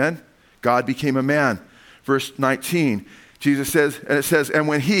us. Amen? God became a man. Verse 19, Jesus says, and it says, and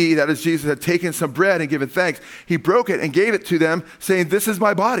when he, that is Jesus, had taken some bread and given thanks, he broke it and gave it to them, saying, this is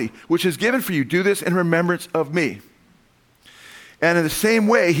my body, which is given for you. Do this in remembrance of me. And in the same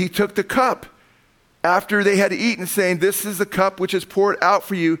way, he took the cup after they had eaten, saying, this is the cup which is poured out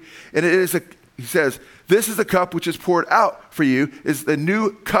for you. And it is, he says, this is the cup which is poured out for you, is the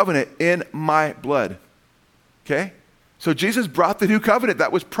new covenant in my blood. Okay? So Jesus brought the new covenant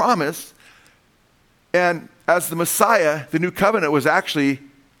that was promised. And as the Messiah, the new covenant was actually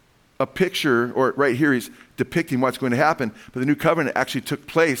a picture, or right here he's depicting what's going to happen. But the new covenant actually took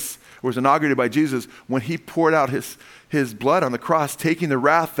place, or was inaugurated by Jesus when he poured out his blood on the cross, taking the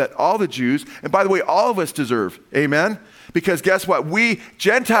wrath that all the Jews, and by the way, all of us deserve. Amen? Because guess what? We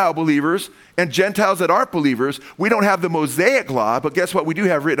Gentile believers and Gentiles that aren't believers, we don't have the Mosaic law, but guess what? We do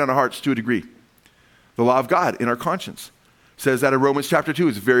have written on our hearts to a degree. The law of God in our conscience. It says that in Romans chapter 2.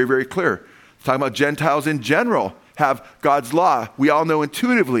 It's very, very clear. It's talking about Gentiles in general have God's law. We all know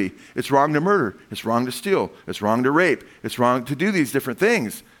intuitively it's wrong to murder. It's wrong to steal. It's wrong to rape. It's wrong to do these different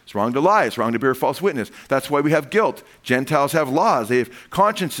things. It's wrong to lie. It's wrong to bear false witness. That's why we have guilt. Gentiles have laws. They have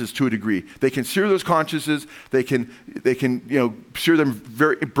consciences to a degree. They can sear those consciences. They can sear them,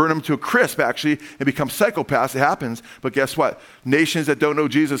 burn them to a crisp actually, and become psychopaths. It happens. But guess what? Nations that don't know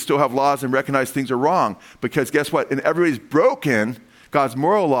Jesus still have laws and recognize things are wrong. Because guess what? And everybody's broken God's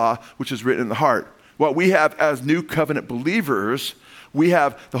moral law, which is written in the heart. What we have as new covenant believers, we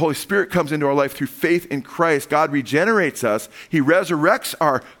have the Holy Spirit comes into our life through faith in Christ. God regenerates us. He resurrects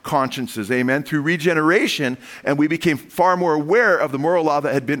our consciences, amen, through regeneration, and we became far more aware of the moral law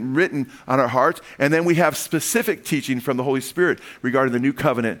that had been written on our hearts. And then we have specific teaching from the Holy Spirit regarding the new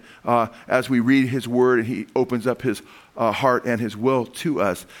covenant as we read his word and he opens up his heart and his will to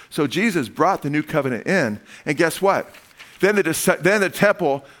us. So Jesus brought the new covenant in, and guess what? Then the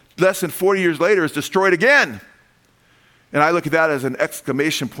temple, less than 40 years later, is destroyed again. And I look at that as an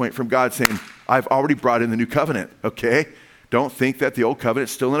exclamation point from God saying, I've already brought in the new covenant, okay? Don't think that the old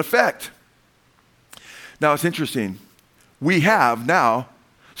covenant's still in effect. Now, it's interesting. We have now,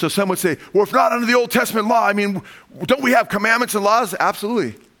 so some would say, well, if not under the Old Testament law, I mean, don't we have commandments and laws?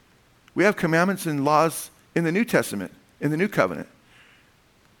 Absolutely. We have commandments and laws in the New Testament, in the new covenant.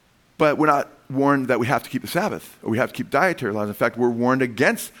 But we're not warned that we have to keep the Sabbath or we have to keep dietary laws. In fact, we're warned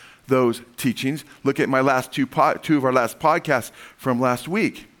against those teachings. Look at my last two of our last podcasts from last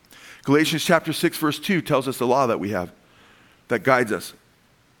week. Galatians chapter 6 verse 2 tells us the law that we have that guides us.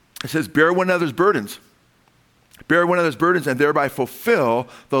 It says, bear one another's burdens. Bear one another's burdens and thereby fulfill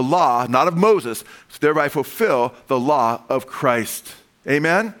the law, not of Moses, thereby fulfill the law of Christ.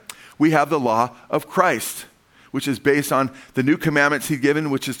 Amen? We have the law of Christ, which is based on the new commandments he's given,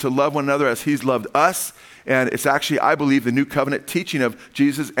 which is to love one another as he's loved us. And it's actually, I believe, the new covenant teaching of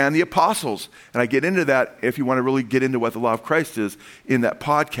Jesus and the apostles. And I get into that if you want to really get into what the law of Christ is in that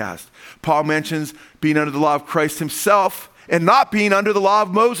podcast. Paul mentions being under the law of Christ himself and not being under the law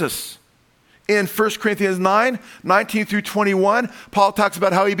of Moses. In 1 Corinthians 9, 19 through 21, Paul talks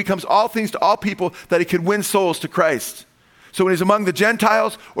about how he becomes all things to all people that he can win souls to Christ. So when he's among the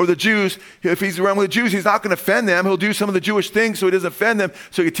Gentiles or the Jews, if he's around with the Jews, he's not going to offend them. He'll do some of the Jewish things so he doesn't offend them,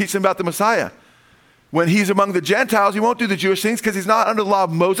 so he can teach them about the Messiah. When he's among the Gentiles, he won't do the Jewish things because he's not under the law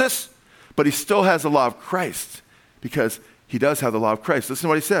of Moses, but he still has the law of Christ because he does have the law of Christ. Listen to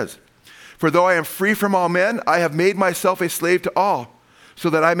what he says. For though I am free from all men, I have made myself a slave to all so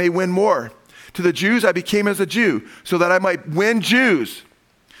that I may win more. To the Jews, I became as a Jew so that I might win Jews.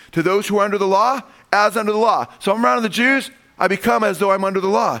 To those who are under the law, as under the law. So I'm around the Jews, I become as though I'm under the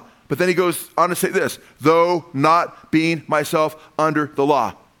law. But then he goes on to say this, though not being myself under the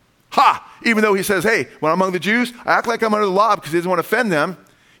law. Ha! Even though he says, hey, when I'm among the Jews, I act like I'm under the law because he doesn't want to offend them.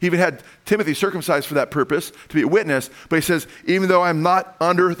 He even had Timothy circumcised for that purpose, to be a witness. But he says, even though I'm not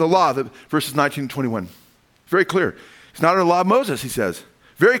under the law, verses 19 and 21. Very clear. He's not under the law of Moses, he says.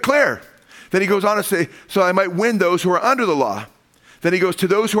 Very clear. Then he goes on to say, so I might win those who are under the law. Then he goes, to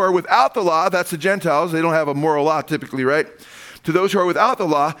those who are without the law, that's the Gentiles. They don't have a moral law typically, right? To those who are without the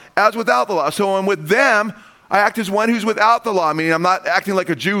law, as without the law. So I'm with them, I act as one who's without the law, meaning I'm not acting like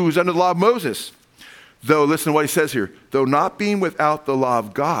a Jew who's under the law of Moses. Though, listen to what he says here, though not being without the law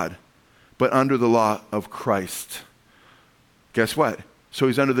of God, but under the law of Christ. Guess what? So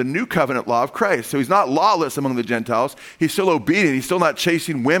he's under the new covenant law of Christ. So he's not lawless among the Gentiles. He's still obedient. He's still not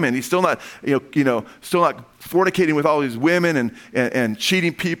chasing women. He's still not, still not fornicating with all these women and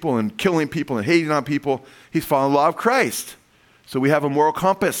cheating people and killing people and hating on people. He's following the law of Christ. So we have a moral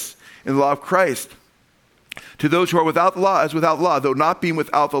compass in the law of Christ. To those who are without the law, as without the law, though not being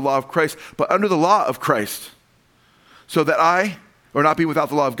without the law of Christ, but under the law of Christ. So that or not being without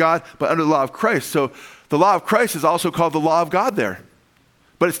the law of God, but under the law of Christ. So the law of Christ is also called the law of God there.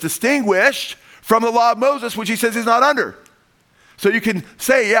 But it's distinguished from the law of Moses, which he says he's not under. So you can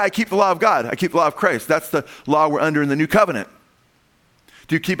say, yeah, I keep the law of God. I keep the law of Christ. That's the law we're under in the new covenant.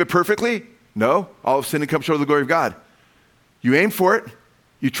 Do you keep it perfectly? No. All of sin and come short of the glory of God. You aim for it.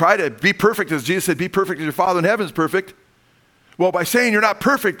 You try to be perfect, as Jesus said, be perfect as your Father in heaven is perfect. Well, by saying you're not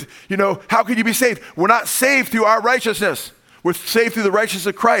perfect, how can you be saved? We're not saved through our righteousness. We're saved through the righteousness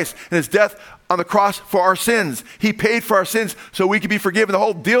of Christ and his death on the cross for our sins. He paid for our sins so we could be forgiven. The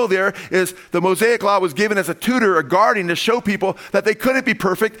whole deal there is the Mosaic law was given as a tutor, a guardian to show people that they couldn't be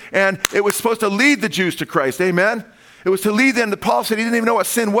perfect, and it was supposed to lead the Jews to Christ. Amen? It was to lead them. Paul said he didn't even know what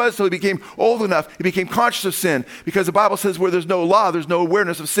sin was until he became old enough. He became conscious of sin, because the Bible says where there's no law, there's no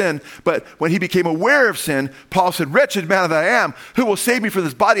awareness of sin. But when he became aware of sin, Paul said, wretched man that I am, who will save me from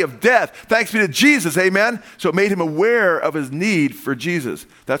this body of death? Thanks be to Jesus, amen? So it made him aware of his need for Jesus.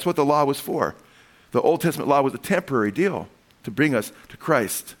 That's what the law was for. The Old Testament law was a temporary deal to bring us to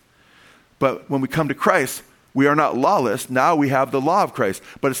Christ. But when we come to Christ, we are not lawless. Now we have the law of Christ.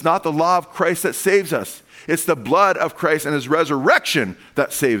 But it's not the law of Christ that saves us. It's the blood of Christ and his resurrection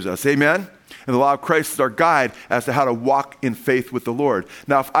that saves us. Amen? And the law of Christ is our guide as to how to walk in faith with the Lord.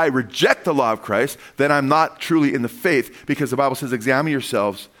 Now, if I reject the law of Christ, then I'm not truly in the faith, because the Bible says, examine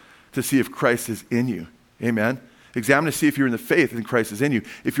yourselves to see if Christ is in you. Amen? Examine to see if you're in the faith and Christ is in you.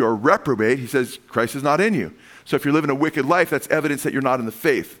 If you're a reprobate, he says Christ is not in you. So if you're living a wicked life, that's evidence that you're not in the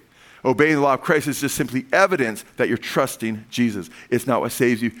faith. Obeying the law of Christ is just simply evidence that you're trusting Jesus. It's not what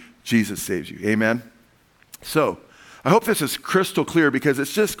saves you. Jesus saves you. Amen? So, I hope this is crystal clear, because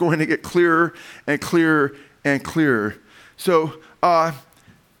it's just going to get clearer and clearer and clearer. So,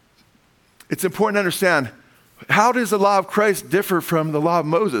 it's important to understand, how does the law of Christ differ from the law of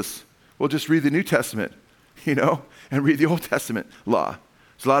Moses? Well, just read the New Testament, and read the Old Testament law.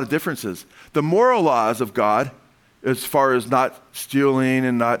 There's a lot of differences. The moral laws of God, as far as not stealing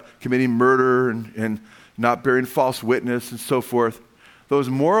and not committing murder and not bearing false witness and so forth, those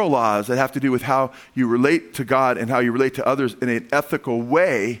moral laws that have to do with how you relate to God and how you relate to others in an ethical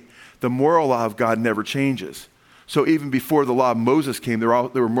way, the moral law of God never changes. So even before the law of Moses came, there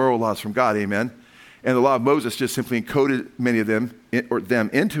were moral laws from God, amen? And the law of Moses just simply encoded many of them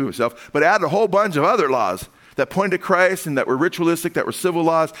into himself, but added a whole bunch of other laws that pointed to Christ and that were ritualistic, that were civil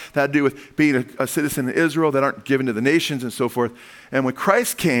laws, that had to do with being a citizen in Israel, that aren't given to the nations and so forth. And when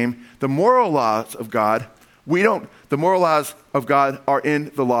Christ came, the moral laws of God, the moral laws of God are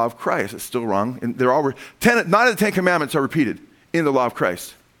in the law of Christ. It's still wrong. And they're all 9 of the 10 commandments are repeated in the law of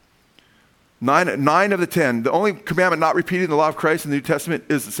Christ. 9 of the 10. The only commandment not repeated in the law of Christ in the New Testament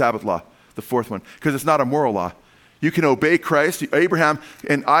is the Sabbath law, the fourth one, because it's not a moral law. You can obey Christ. Abraham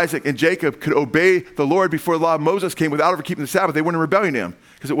and Isaac and Jacob could obey the Lord before the law of Moses came without ever keeping the Sabbath. They weren't in rebellion to him,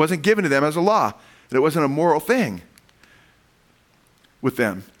 because it wasn't given to them as a law, and it wasn't a moral thing with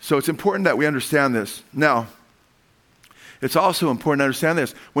them. So it's important that we understand this. Now, it's also important to understand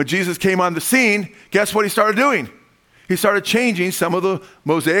this. When Jesus came on the scene, guess what he started doing? He started changing some of the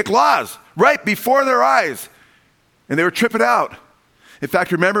Mosaic laws right before their eyes. And they were tripping out. In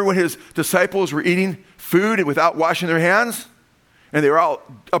fact, remember when his disciples were eating food without washing their hands? And they were all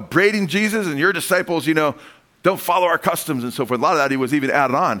upbraiding Jesus, and your disciples, don't follow our customs and so forth. A lot of that he was even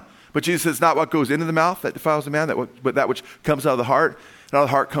added on. But Jesus says, not what goes into the mouth that defiles the man, but that which comes out of the heart. And out of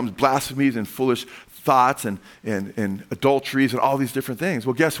the heart comes blasphemies and foolish thoughts and adulteries and all these different things.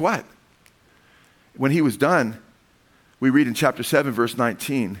 Well, guess what? When he was done, we read in chapter 7, verse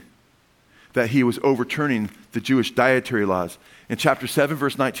 19, that he was overturning the Jewish dietary laws. In chapter 7,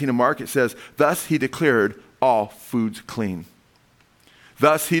 verse 19 of Mark, it says, thus he declared all foods clean.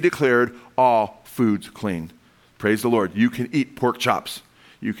 Thus he declared all foods clean. Praise the Lord. You can eat pork chops.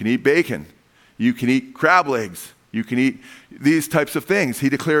 You can eat bacon. You can eat crab legs. You can eat these types of things. He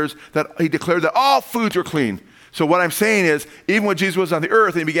declared that all foods are clean. So what I'm saying is, even when Jesus was on the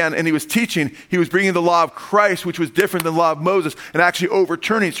earth and he was teaching, he was bringing the law of Christ, which was different than the law of Moses, and actually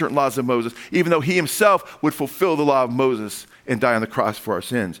overturning certain laws of Moses, even though he himself would fulfill the law of Moses and die on the cross for our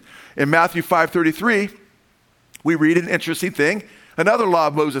sins. In Matthew 5:33, we read an interesting thing, another law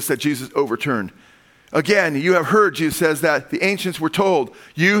of Moses that Jesus overturned. Again, you have heard, Jesus says, that the ancients were told,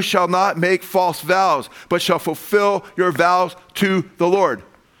 you shall not make false vows, but shall fulfill your vows to the Lord.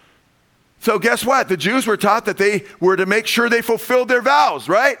 So guess what? The Jews were taught that they were to make sure they fulfilled their vows,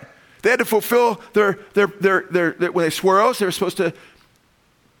 right? They had to fulfill their when they swore oaths, they were supposed to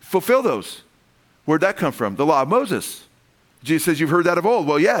fulfill those. Where'd that come from? The law of Moses. Jesus says, you've heard that of old.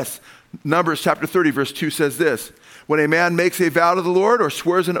 Well, yes. Numbers chapter 30, verse 2 says this. When a man makes a vow to the Lord or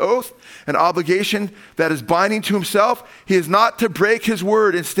swears an oath, an obligation that is binding to himself, he is not to break his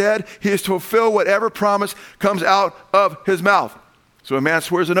word. Instead, he is to fulfill whatever promise comes out of his mouth. So a man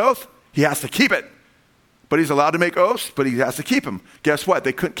swears an oath, he has to keep it. But he's allowed to make oaths, but he has to keep them. Guess what?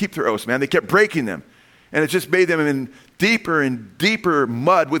 They couldn't keep their oaths, man. They kept breaking them. And it just made them in deeper and deeper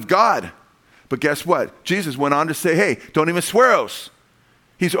mud with God. But guess what? Jesus went on to say, hey, don't even swear oaths.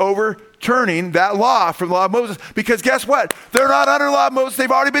 He's overturning that law from the law of Moses. Because guess what? They're not under the law of Moses. They've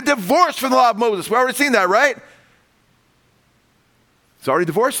already been divorced from the law of Moses. We've already seen that, right? He's already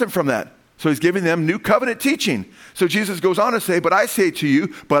divorced them from that. So he's giving them new covenant teaching. So Jesus goes on to say, but I say to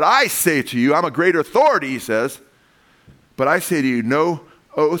you, I'm a greater authority, he says. But I say to you, no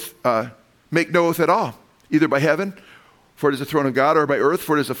oath, make no oath at all, either by heaven, for it is the throne of God, or by earth,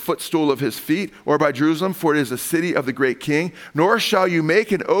 for it is a footstool of his feet, or by Jerusalem, for it is the city of the great king. Nor shall you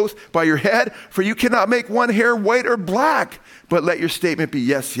make an oath by your head, for you cannot make one hair white or black. But let your statement be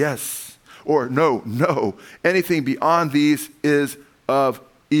yes, yes, or no, no. Anything beyond these is of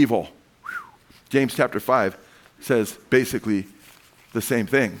evil. Whew. James chapter 5 says basically the same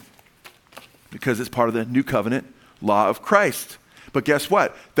thing, because it's part of the new covenant law of Christ. But guess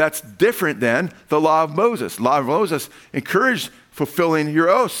what? That's different than the law of Moses. The law of Moses encouraged fulfilling your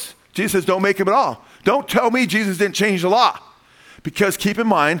oaths. Jesus says, don't make them at all. Don't tell me Jesus didn't change the law. Because keep in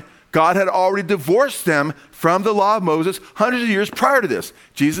mind, God had already divorced them from the law of Moses hundreds of years prior to this.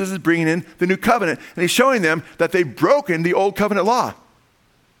 Jesus is bringing in the new covenant, and he's showing them that they've broken the old covenant law.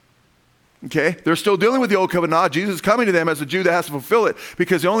 Okay? They're still dealing with the old covenant law. Jesus is coming to them as a Jew that has to fulfill it,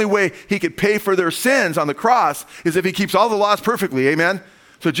 because the only way he could pay for their sins on the cross is if he keeps all the laws perfectly. Amen?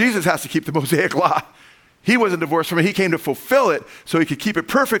 So Jesus has to keep the Mosaic law. He wasn't divorced from it. He came to fulfill it so he could keep it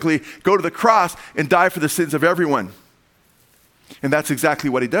perfectly, go to the cross, and die for the sins of everyone. And that's exactly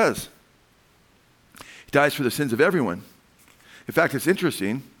what he does. He dies for the sins of everyone. In fact, it's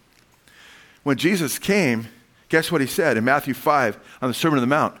interesting. When Jesus came, guess what he said in Matthew 5 on the Sermon on the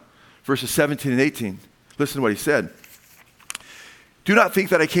Mount? Verses 17 and 18. Listen to what he said. Do not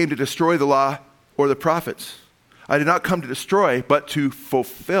think that I came to destroy the law or the prophets. I did not come to destroy, but to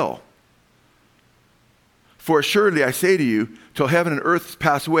fulfill. For assuredly I say to you, till heaven and earth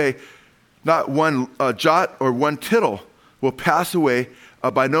pass away, not one jot or one tittle will pass away,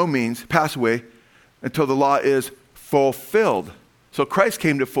 by no means pass away, until the law is fulfilled. So Christ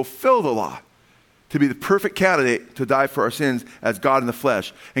came to fulfill the law, to be the perfect candidate to die for our sins as God in the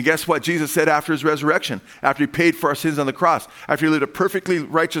flesh. And guess what Jesus said after his resurrection, after he paid for our sins on the cross, after he lived a perfectly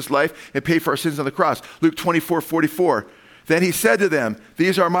righteous life and paid for our sins on the cross? Luke 24:44. Then he said to them,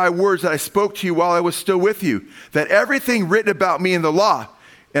 these are my words that I spoke to you while I was still with you, that everything written about me in the law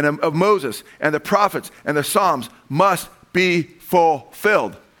and of Moses and the prophets and the Psalms must be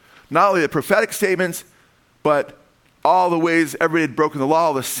fulfilled. Not only the prophetic statements, but all the ways everybody had broken the law,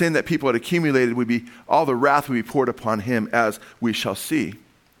 all the sin that people had accumulated all the wrath would be poured upon him, as we shall see.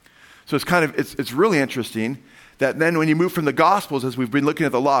 So it's really interesting that then when you move from the Gospels, as we've been looking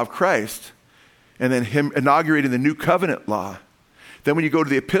at the law of Christ, and then him inaugurating the new covenant law, then when you go to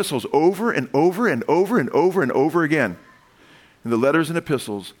the epistles over and over and over and over and over again, in the letters and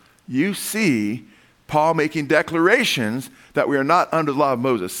epistles, you see Paul making declarations that we are not under the law of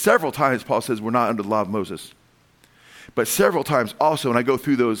Moses. Several times Paul says we're not under the law of Moses. But several times also, and I go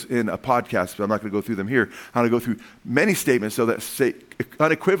through those in a podcast, but I'm not going to go through them here. I'm going to go through many statements so that say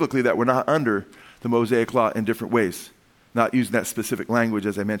unequivocally that we're not under the Mosaic law in different ways. Not using that specific language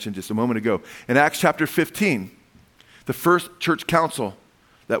as I mentioned just a moment ago. In Acts chapter 15, the first church council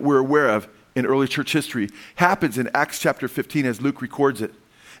that we're aware of in early church history happens in Acts chapter 15 as Luke records it.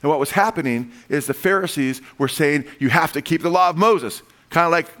 And what was happening is the Pharisees were saying, you have to keep the law of Moses. Kind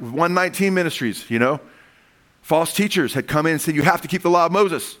of like 119 ministries, you know. False teachers had come in and said, you have to keep the law of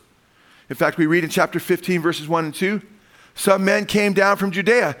Moses. In fact, we read in chapter 15, verses 1 and 2, some men came down from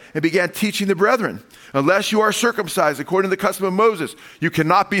Judea and began teaching the brethren, unless you are circumcised according to the custom of Moses, you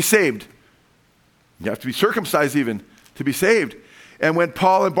cannot be saved. You have to be circumcised even to be saved. And when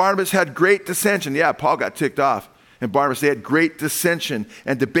Paul and Barnabas had great dissension, Paul got ticked off, and Barnabas, they had great dissension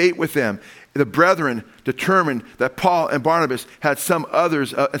and debate with them. The brethren determined that Paul and Barnabas had some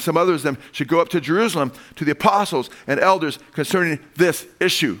others of them should go up to Jerusalem to the apostles and elders concerning this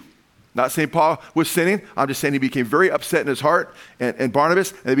issue. Not saying Paul was sinning. I'm just saying he became very upset in his heart, and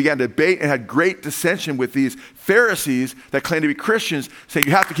Barnabas, and they began to debate and had great dissension with these Pharisees that claimed to be Christians, saying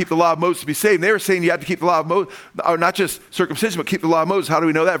you have to keep the law of Moses to be saved. And they were saying you have to keep the law of Moses, or not just circumcision, but keep the law of Moses. How do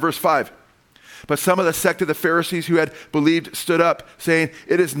we know that? Verse 5. But some of the sect of the Pharisees who had believed stood up, saying,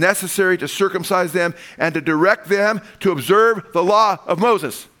 it is necessary to circumcise them and to direct them to observe the law of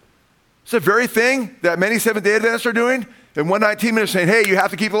Moses. It's the very thing that many Seventh-day Adventists are doing. In 119 minutes saying, hey, you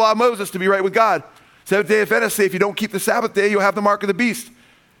have to keep the law of Moses to be right with God. Seventh-day Adventists say if you don't keep the Sabbath day, you'll have the mark of the beast.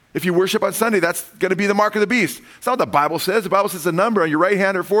 If you worship on Sunday, that's going to be the mark of the beast. It's not what the Bible says. The Bible says a number on your right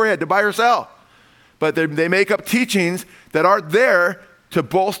hand or forehead to buy or sell. But they make up teachings that aren't there to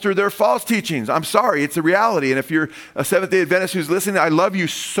bolster their false teachings. I'm sorry, it's a reality. And if you're a Seventh-day Adventist who's listening, I love you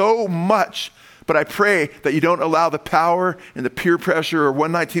so much, but I pray that you don't allow the power and the peer pressure or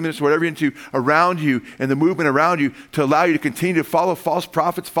 119 minutes, whatever you're into, around you and the movement around you to allow you to continue to follow false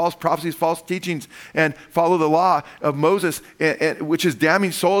prophets, false prophecies, false teachings, and follow the law of Moses, which is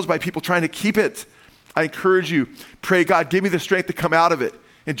damning souls by people trying to keep it. I encourage you, pray, God, give me the strength to come out of it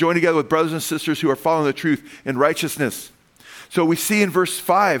and join together with brothers and sisters who are following the truth in righteousness. So we see in verse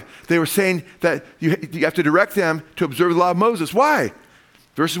 5, they were saying that you have to direct them to observe the law of Moses. Why?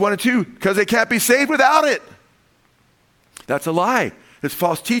 Verses 1 and 2, because they can't be saved without it. That's a lie. It's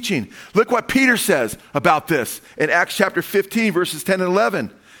false teaching. Look what Peter says about this in Acts chapter 15, verses 10 and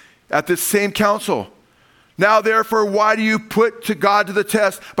 11, at this same council. Now, therefore, why do you put to God to the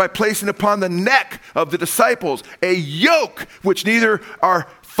test by placing upon the neck of the disciples a yoke which neither our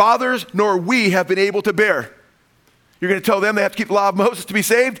fathers nor we have been able to bear? You're going to tell them they have to keep the law of Moses to be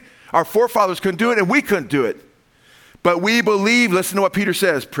saved? Our forefathers couldn't do it, and we couldn't do it. But we believe, listen to what Peter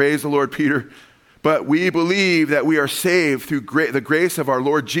says. Praise the Lord, Peter. But we believe that we are saved through the grace of our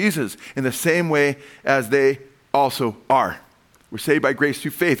Lord Jesus in the same way as they also are. We're saved by grace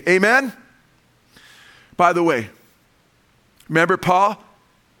through faith. Amen? By the way, remember Paul?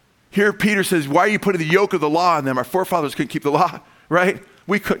 Here Peter says, why are you putting the yoke of the law on them? Our forefathers couldn't keep the law, right?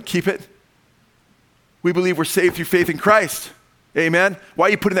 We couldn't keep it. We believe we're saved through faith in Christ. Amen? Why are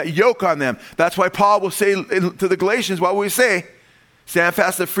you putting that yoke on them? That's why Paul will say to the Galatians, what will he say? Stand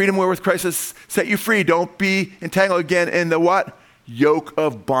fast in the freedom wherewith Christ has set you free. Don't be entangled again in the what? Yoke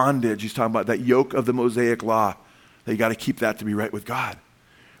of bondage. He's talking about that yoke of the Mosaic law. That you got to keep that to be right with God.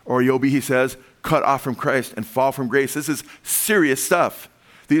 Or you'll be, he says, cut off from Christ and fall from grace. This is serious stuff.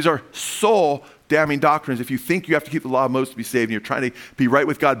 These are soul damning doctrines. If you think you have to keep the law of Moses to be saved and you're trying to be right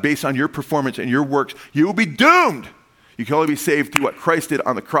with God based on your performance and your works, you will be doomed. You can only be saved through what Christ did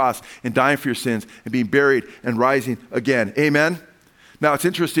on the cross and dying for your sins and being buried and rising again. Amen? Now, it's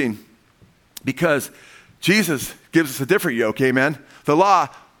interesting because Jesus gives us a different yoke. Amen? The law,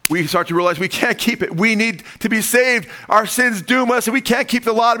 we start to realize we can't keep it. We need to be saved. Our sins doom us, and we can't keep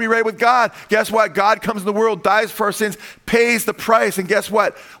the law to be right with God. Guess what? God comes in the world, dies for our sins, pays the price, and guess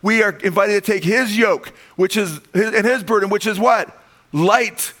what? We are invited to take his yoke, which is his burden, which is what?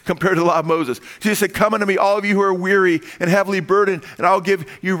 Light compared to the law of Moses. Jesus said, come unto me, all of you who are weary and heavily burdened, and I'll give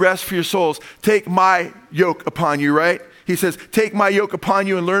you rest for your souls. Take my yoke upon you, right? He says, take my yoke upon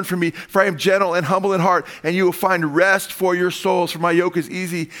you and learn from me, for I am gentle and humble in heart, and you will find rest for your souls, for my yoke is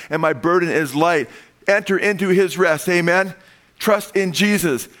easy and my burden is light. Enter into his rest, amen? Trust in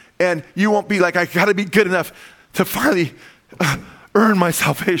Jesus, and you won't be like, I got to be good enough to finally earn my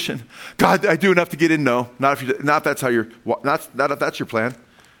salvation. God, I do enough to get in. No, not if that's not if that's your plan.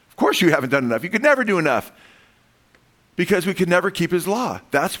 Of course you haven't done enough. You could never do enough because we could never keep his law.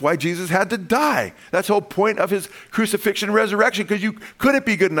 That's why Jesus had to die. That's the whole point of his crucifixion and resurrection, because you couldn't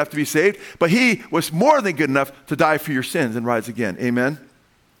be good enough to be saved, but he was more than good enough to die for your sins and rise again. Amen?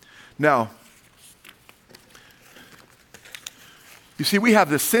 Now, you see, we have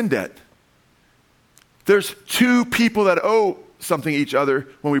this sin debt. There's two people that owe something each other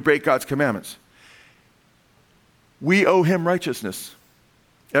when we break God's commandments. We owe him righteousness.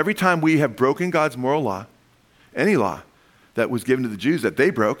 Every time we have broken God's moral law, any law that was given to the Jews that they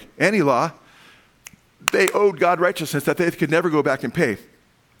broke, any law, they owed God righteousness that they could never go back and pay.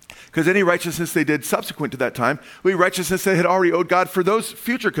 Because any righteousness they did subsequent to that time would be righteousness they had already owed God for those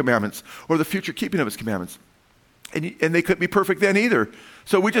future commandments or the future keeping of his commandments. And they couldn't be perfect then either.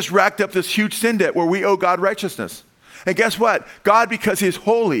 So we just racked up this huge sin debt where we owe God righteousness. And guess what? God, because he is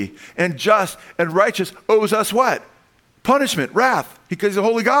holy and just and righteous, owes us what? Punishment, wrath. Because he's a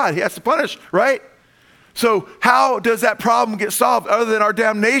holy God. He has to punish, right? So how does that problem get solved other than our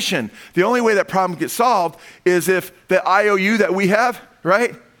damnation? The only way that problem gets solved is if the IOU that we have,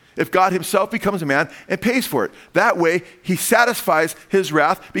 right? If God himself becomes a man and pays for it. That way, he satisfies his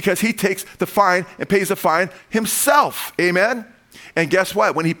wrath because he takes the fine and pays the fine himself. Amen? And guess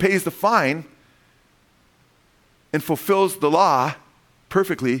what? When he pays the fine and fulfills the law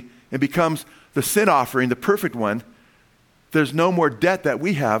perfectly and becomes the sin offering, the perfect one, there's no more debt that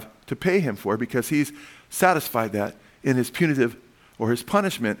we have to pay him for because he's satisfied that in his punitive or his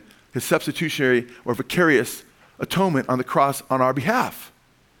punishment his substitutionary or vicarious atonement on the cross on our behalf.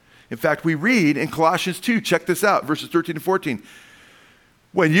 In fact, we read in Colossians 2, check this out, verses 13 and 14.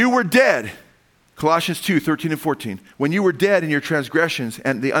 When you were dead, Colossians 2, 13 and 14. When you were dead in your transgressions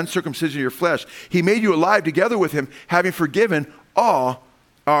and the uncircumcision of your flesh, he made you alive together with him, having forgiven all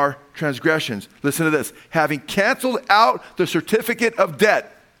our transgressions. Listen to this. Having canceled out the certificate of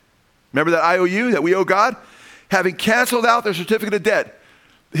debt. Remember that IOU that we owe God? Having canceled out the certificate of debt.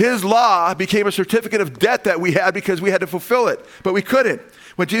 His law became a certificate of debt that we had because we had to fulfill it, but we couldn't.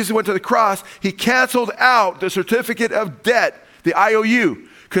 When Jesus went to the cross, he canceled out the certificate of debt, the IOU,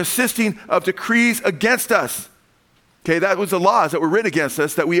 consisting of decrees against us. Okay, that was the laws that were written against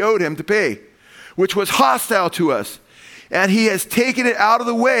us that we owed him to pay, which was hostile to us. And he has taken it out of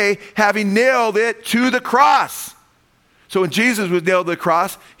the way, having nailed it to the cross. So when Jesus was nailed to the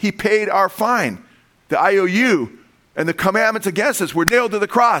cross, he paid our fine. The IOU and the commandments against us were nailed to the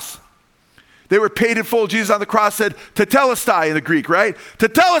cross. They were paid in full. Jesus on the cross said, tetelestai in the Greek, right?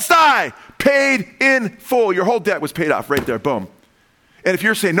 Tetelestai, paid in full. Your whole debt was paid off right there, boom. And if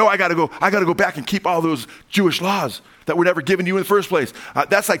you're saying, no, I got to go back and keep all those Jewish laws that were never given to you in the first place.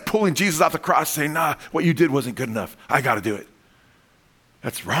 That's like pulling Jesus off the cross saying, nah, what you did wasn't good enough. I got to do it.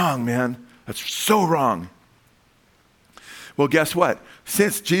 That's wrong, man. That's so wrong. Well, guess what?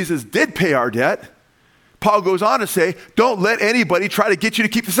 Since Jesus did pay our debt, Paul goes on to say, don't let anybody try to get you to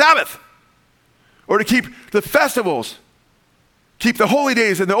keep the Sabbath or to keep the festivals, keep the holy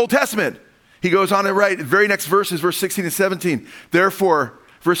days in the Old Testament. He goes on to write, the very next verse is verse 16 and 17. Therefore,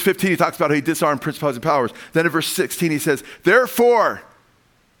 verse 15, he talks about how he disarmed principalities and powers. Then in verse 16, he says, therefore,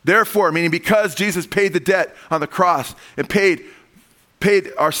 meaning because Jesus paid the debt on the cross and paid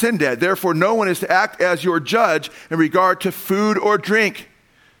our sin debt, therefore no one is to act as your judge in regard to food or drink,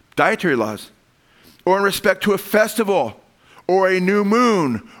 dietary laws, or in respect to a festival, or a new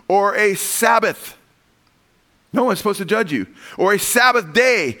moon, or a Sabbath. No one's supposed to judge you. Or a Sabbath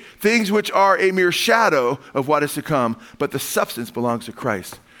day, things which are a mere shadow of what is to come, but the substance belongs to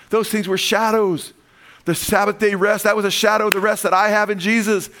Christ. Those things were shadows. The Sabbath day rest, that was a shadow of the rest that I have in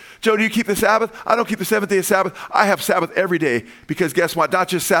Jesus. Joe, do you keep the Sabbath? I don't keep the seventh day of Sabbath. I have Sabbath every day because guess what? Not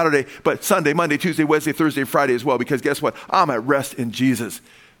just Saturday, but Sunday, Monday, Tuesday, Wednesday, Thursday, Friday as well. Because guess what? I'm at rest in Jesus.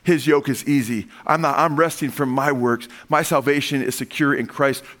 His yoke is easy. I'm resting from my works. My salvation is secure in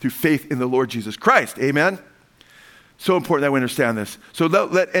Christ through faith in the Lord Jesus Christ. Amen? So important that we understand this. So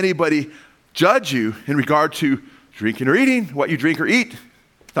don't let anybody judge you in regard to drinking or eating, what you drink or eat.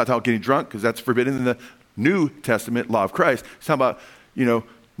 It's not about getting drunk because that's forbidden in the New Testament law of Christ. It's talking about,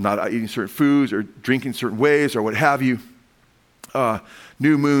 not eating certain foods or drinking certain ways or what have you.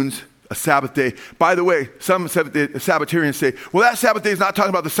 New moons, a Sabbath day. By the way, some Sabbatarians say, well, that Sabbath day is not talking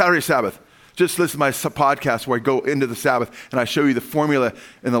about the Saturday Sabbath. Just listen to my podcast where I go into the Sabbath and I show you the formula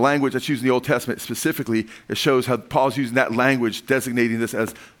in the language that's used in the Old Testament specifically. It shows how Paul's using that language, designating this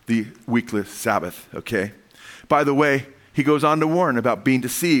as the weekless Sabbath, okay? By the way, he goes on to warn about being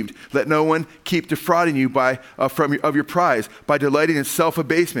deceived. Let no one keep defrauding you of your prize by delighting in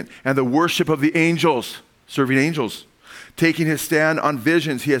self-abasement and the worship of the angels, serving angels. Taking his stand on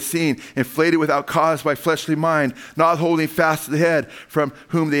visions he has seen, inflated without cause by fleshly mind, not holding fast to the head, from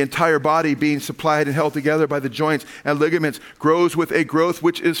whom the entire body, being supplied and held together by the joints and ligaments, grows with a growth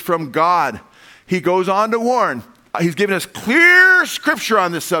which is from God. He goes on to warn. He's given us clear scripture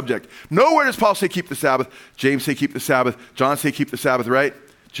on this subject. Nowhere does Paul say keep the Sabbath. James say keep the Sabbath. John say keep the Sabbath, right?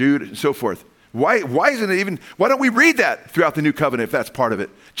 Jude and so forth. Why don't we read that throughout the New Covenant if that's part of it?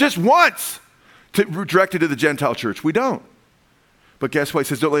 Just once. Directed to the Gentile church. We don't. But guess what? He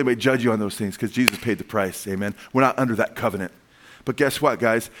says, don't let anybody judge you on those things because Jesus paid the price. Amen. We're not under that covenant. But guess what,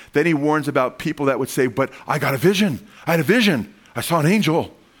 guys? Then he warns about people that would say, but I got a vision. I had a vision. I saw an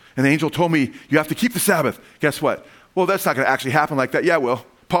angel. And the angel told me, you have to keep the Sabbath. Guess what? Well, that's not going to actually happen like that. Yeah, well,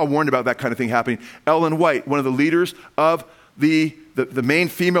 Paul warned about that kind of thing happening. Ellen White, one of the leaders of the main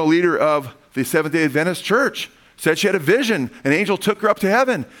female leader of the Seventh-day Adventist church, said she had a vision. An angel took her up to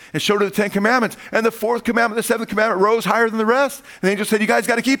heaven and showed her the 10 commandments. And the fourth commandment, the seventh commandment rose higher than the rest. And the angel said, you guys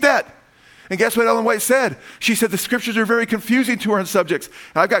got to keep that. And guess what Ellen White said? She said the scriptures are very confusing to her on subjects.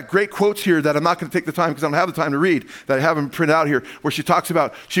 And I've got great quotes here that I'm not going to take the time because I don't have the time to read, that I have them printed out here, where she talks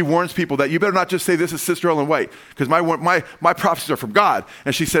about, she warns people that you better not just say this is Sister Ellen White, because my prophecies are from God.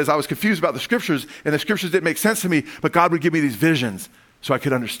 And she says, I was confused about the scriptures, and the scriptures didn't make sense to me, but God would give me these visions so I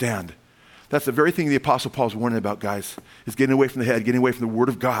could understand. That's the very thing the Apostle Paul's warning about, guys, is getting away from the head, getting away from the Word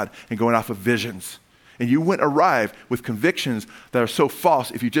of God, and going off of visions. And you wouldn't arrive with convictions that are so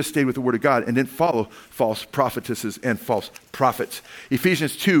false if you just stayed with the Word of God and didn't follow false prophetesses and false prophets.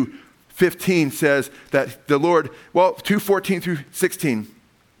 Ephesians 2:15 says that the Lord, 2:14 through 16,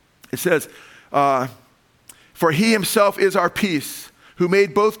 It says, for he himself is our peace, who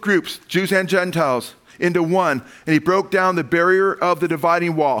made both groups, Jews and Gentiles, into one, and he broke down the barrier of the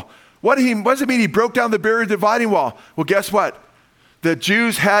dividing wall. What does it mean he broke down the barrier of the dividing wall? Well, guess what? The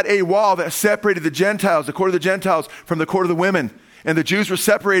Jews had a wall that separated the Gentiles, the court of the Gentiles, from the court of the women. And the Jews were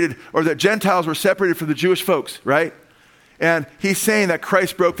separated, or the Gentiles were separated from the Jewish folks, right? And he's saying that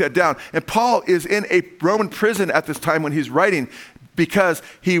Christ broke that down. And Paul is in a Roman prison at this time when he's writing, because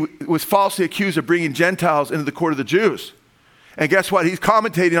he was falsely accused of bringing Gentiles into the court of the Jews. And guess what? He's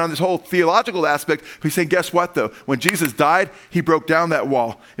commentating on this whole theological aspect. He's saying, guess what though? When Jesus died, he broke down that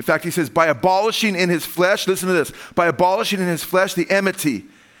wall. In fact, he says, by abolishing in his flesh, listen to this, by abolishing in his flesh the enmity,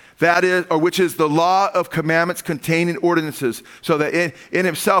 that is, or which is the law of commandments contained in ordinances, so that in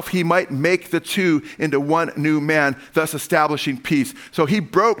himself he might make the two into one new man, thus establishing peace. So he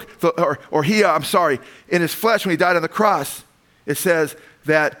broke, in his flesh when he died on the cross, it says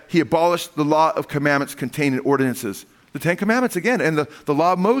that he abolished the law of commandments contained in ordinances. The Ten Commandments again, and the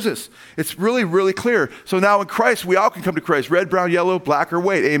law of Moses. It's really, really clear. So now in Christ, we all can come to Christ. Red, brown, yellow, black, or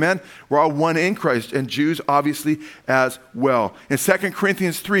white. Amen? We're all one in Christ, and Jews obviously as well. In 2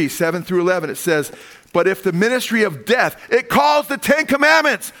 Corinthians 3, 7 through 11, it says, but if the ministry of death, it calls the Ten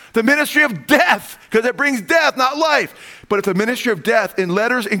Commandments the ministry of death, because it brings death, not life. But if the ministry of death in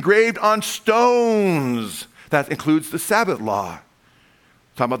letters engraved on stones, that includes the Sabbath law.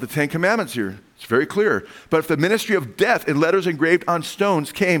 Talking about the Ten Commandments here. It's very clear. But if the ministry of death in letters engraved on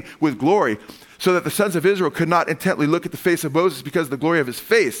stones came with glory, so that the sons of Israel could not intently look at the face of Moses because of the glory of his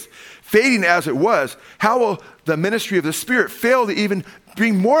face, fading as it was, how will the ministry of the Spirit fail to even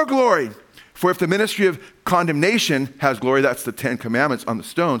bring more glory? For if the ministry of condemnation has glory, that's the Ten Commandments on the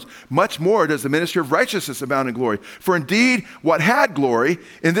stones, much more does the ministry of righteousness abound in glory. For indeed, what had glory,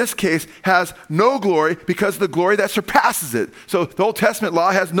 in this case, has no glory because of the glory that surpasses it. So the Old Testament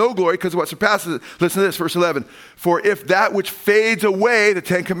law has no glory because of what surpasses it. Listen to this, verse 11. For if that which fades away, the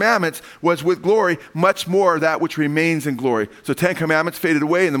Ten Commandments, was with glory, much more that which remains in glory. So 10 Commandments faded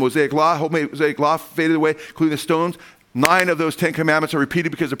away in the Mosaic law, whole Mosaic law faded away, including the stones. 9 of those 10 commandments are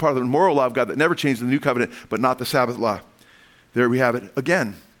repeated because they're part of the moral law of God that never changed in the new covenant, but not the Sabbath law. There we have it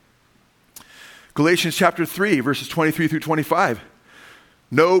again. Galatians chapter 3, verses 23 through 25.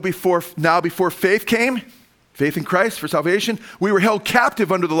 Now before faith came, faith in Christ for salvation, we were held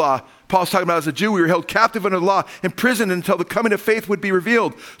captive under the law. Paul's talking about as a Jew, we were held captive under the law, imprisoned until the coming of faith would be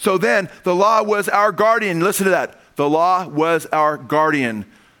revealed. So then the law was our guardian. Listen to that. The law was our guardian.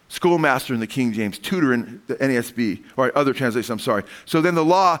 Schoolmaster in the King James, tutor in the NASB, or other translations, I'm sorry. So then the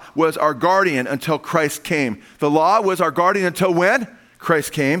law was our guardian until Christ came. The law was our guardian until when?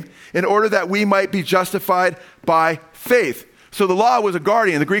 Christ came, in order that we might be justified by faith. So the law was a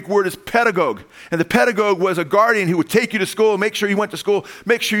guardian. The Greek word is pedagogue. And the pedagogue was a guardian who would take you to school, make sure you went to school,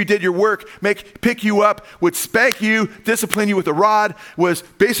 make sure you did your work, pick you up, would spank you, discipline you with a rod, was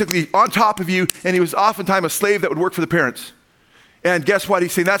basically on top of you, and he was oftentimes a slave that would work for the parents. And guess what?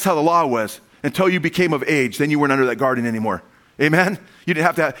 He's saying that's how the law was until you became of age. Then you weren't under that guardian anymore. Amen? You didn't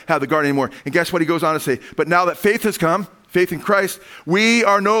have to have the guardian anymore. And guess what he goes on to say? But now that faith has come, faith in Christ, we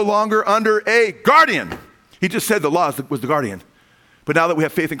are no longer under a guardian. He just said the law was the guardian. But now that we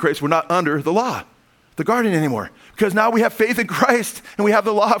have faith in Christ, we're not under the law, the guardian anymore. Because now we have faith in Christ and we have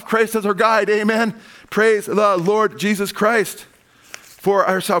the law of Christ as our guide. Amen? Praise the Lord Jesus Christ for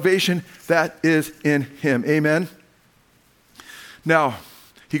our salvation that is in him. Amen? Now,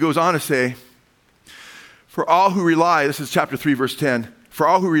 he goes on to say, for all who rely, this is chapter 3, verse 10, for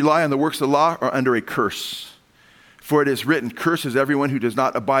all who rely on the works of the law are under a curse. For it is written, cursed is everyone who does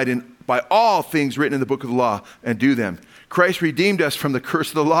not abide by all things written in the book of the law and do them. Christ redeemed us from the curse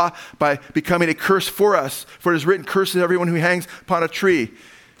of the law by becoming a curse for us. For it is written, cursed is everyone who hangs upon a tree.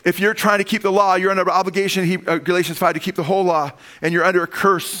 If you're trying to keep the law, you're under obligation, Galatians 5, to keep the whole law, and you're under a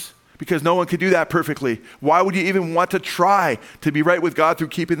curse. Because no one could do that perfectly. Why would you even want to try to be right with God through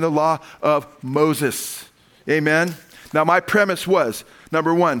keeping the law of Moses? Amen? Now, my premise was,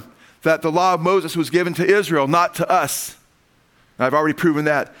 number one, that the law of Moses was given to Israel, not to us. I've already proven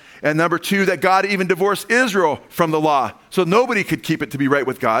that. And number two, that God even divorced Israel from the law. So nobody could keep it to be right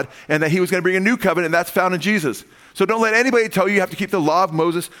with God. And that he was going to bring a new covenant, and that's found in Jesus. So don't let anybody tell you have to keep the law of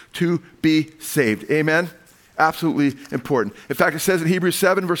Moses to be saved. Amen? Absolutely important. In fact, it says in Hebrews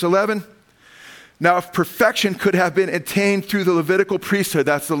 7, verse 11, now if perfection could have been attained through the Levitical priesthood,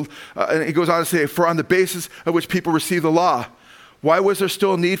 and it goes on to say, for on the basis of which people receive the law, why was there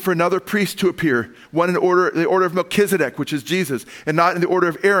still a need for another priest to appear? One in the order of Melchizedek, which is Jesus, and not in the order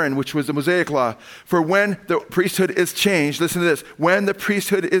of Aaron, which was the Mosaic law. For when the priesthood is changed, listen to this, when the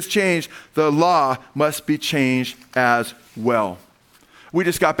priesthood is changed, the law must be changed as well. We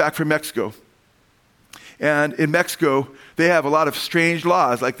just got back from Mexico. And in Mexico, they have a lot of strange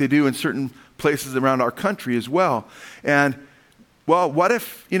laws like they do in certain places around our country as well. And, well, what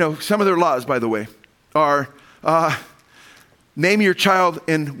if, some of their laws, by the way, are name your child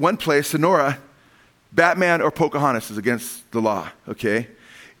in one place, Sonora, Batman or Pocahontas is against the law, okay?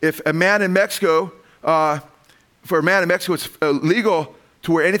 If a man in Mexico, for a man in Mexico, it's illegal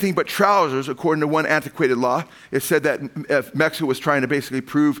to wear anything but trousers, according to one antiquated law. It said that if Mexico was trying to basically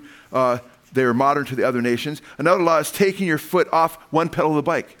prove they were modern to the other nations. Another law is taking your foot off one pedal of the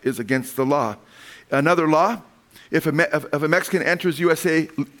bike is against the law. Another law, if a Mexican enters USA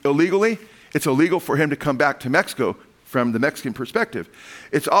illegally, it's illegal for him to come back to Mexico from the Mexican perspective.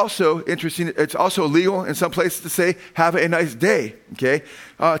 It's also interesting, it's also illegal in some places to say, have a nice day, okay?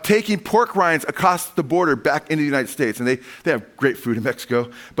 Taking pork rinds across the border back into the United States, and they have great food in Mexico,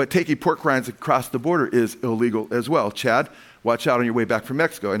 but taking pork rinds across the border is illegal as well. Chad, watch out on your way back from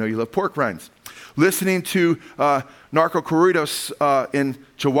Mexico. I know you love pork rinds. Listening to narco corridos in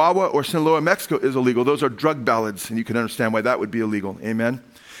Chihuahua or Sinaloa, Mexico is illegal. Those are drug ballads, and you can understand why that would be illegal. Amen?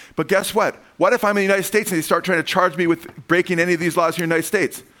 But guess what? What if I'm in the United States and they start trying to charge me with breaking any of these laws here in the United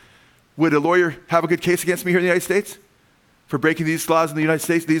States? Would a lawyer have a good case against me here in the United States for breaking these laws in the United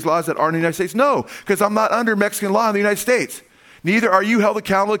States, these laws that aren't in the United States? No, because I'm not under Mexican law in the United States. Neither are you held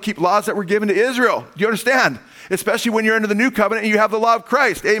accountable to keep laws that were given to Israel. Do you understand? Especially when you're under the new covenant and you have the law of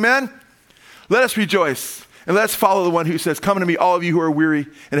Christ. Amen? Let us rejoice. And let's follow the one who says, come to me, all of you who are weary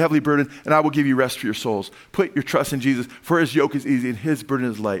and heavily burdened, and I will give you rest for your souls. Put your trust in Jesus, for his yoke is easy and his burden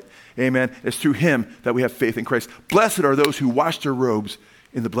is light. Amen. It's through him that we have faith in Christ. Blessed are those who wash their robes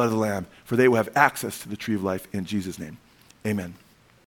in the blood of the Lamb, for they will have access to the tree of life in Jesus' name. Amen.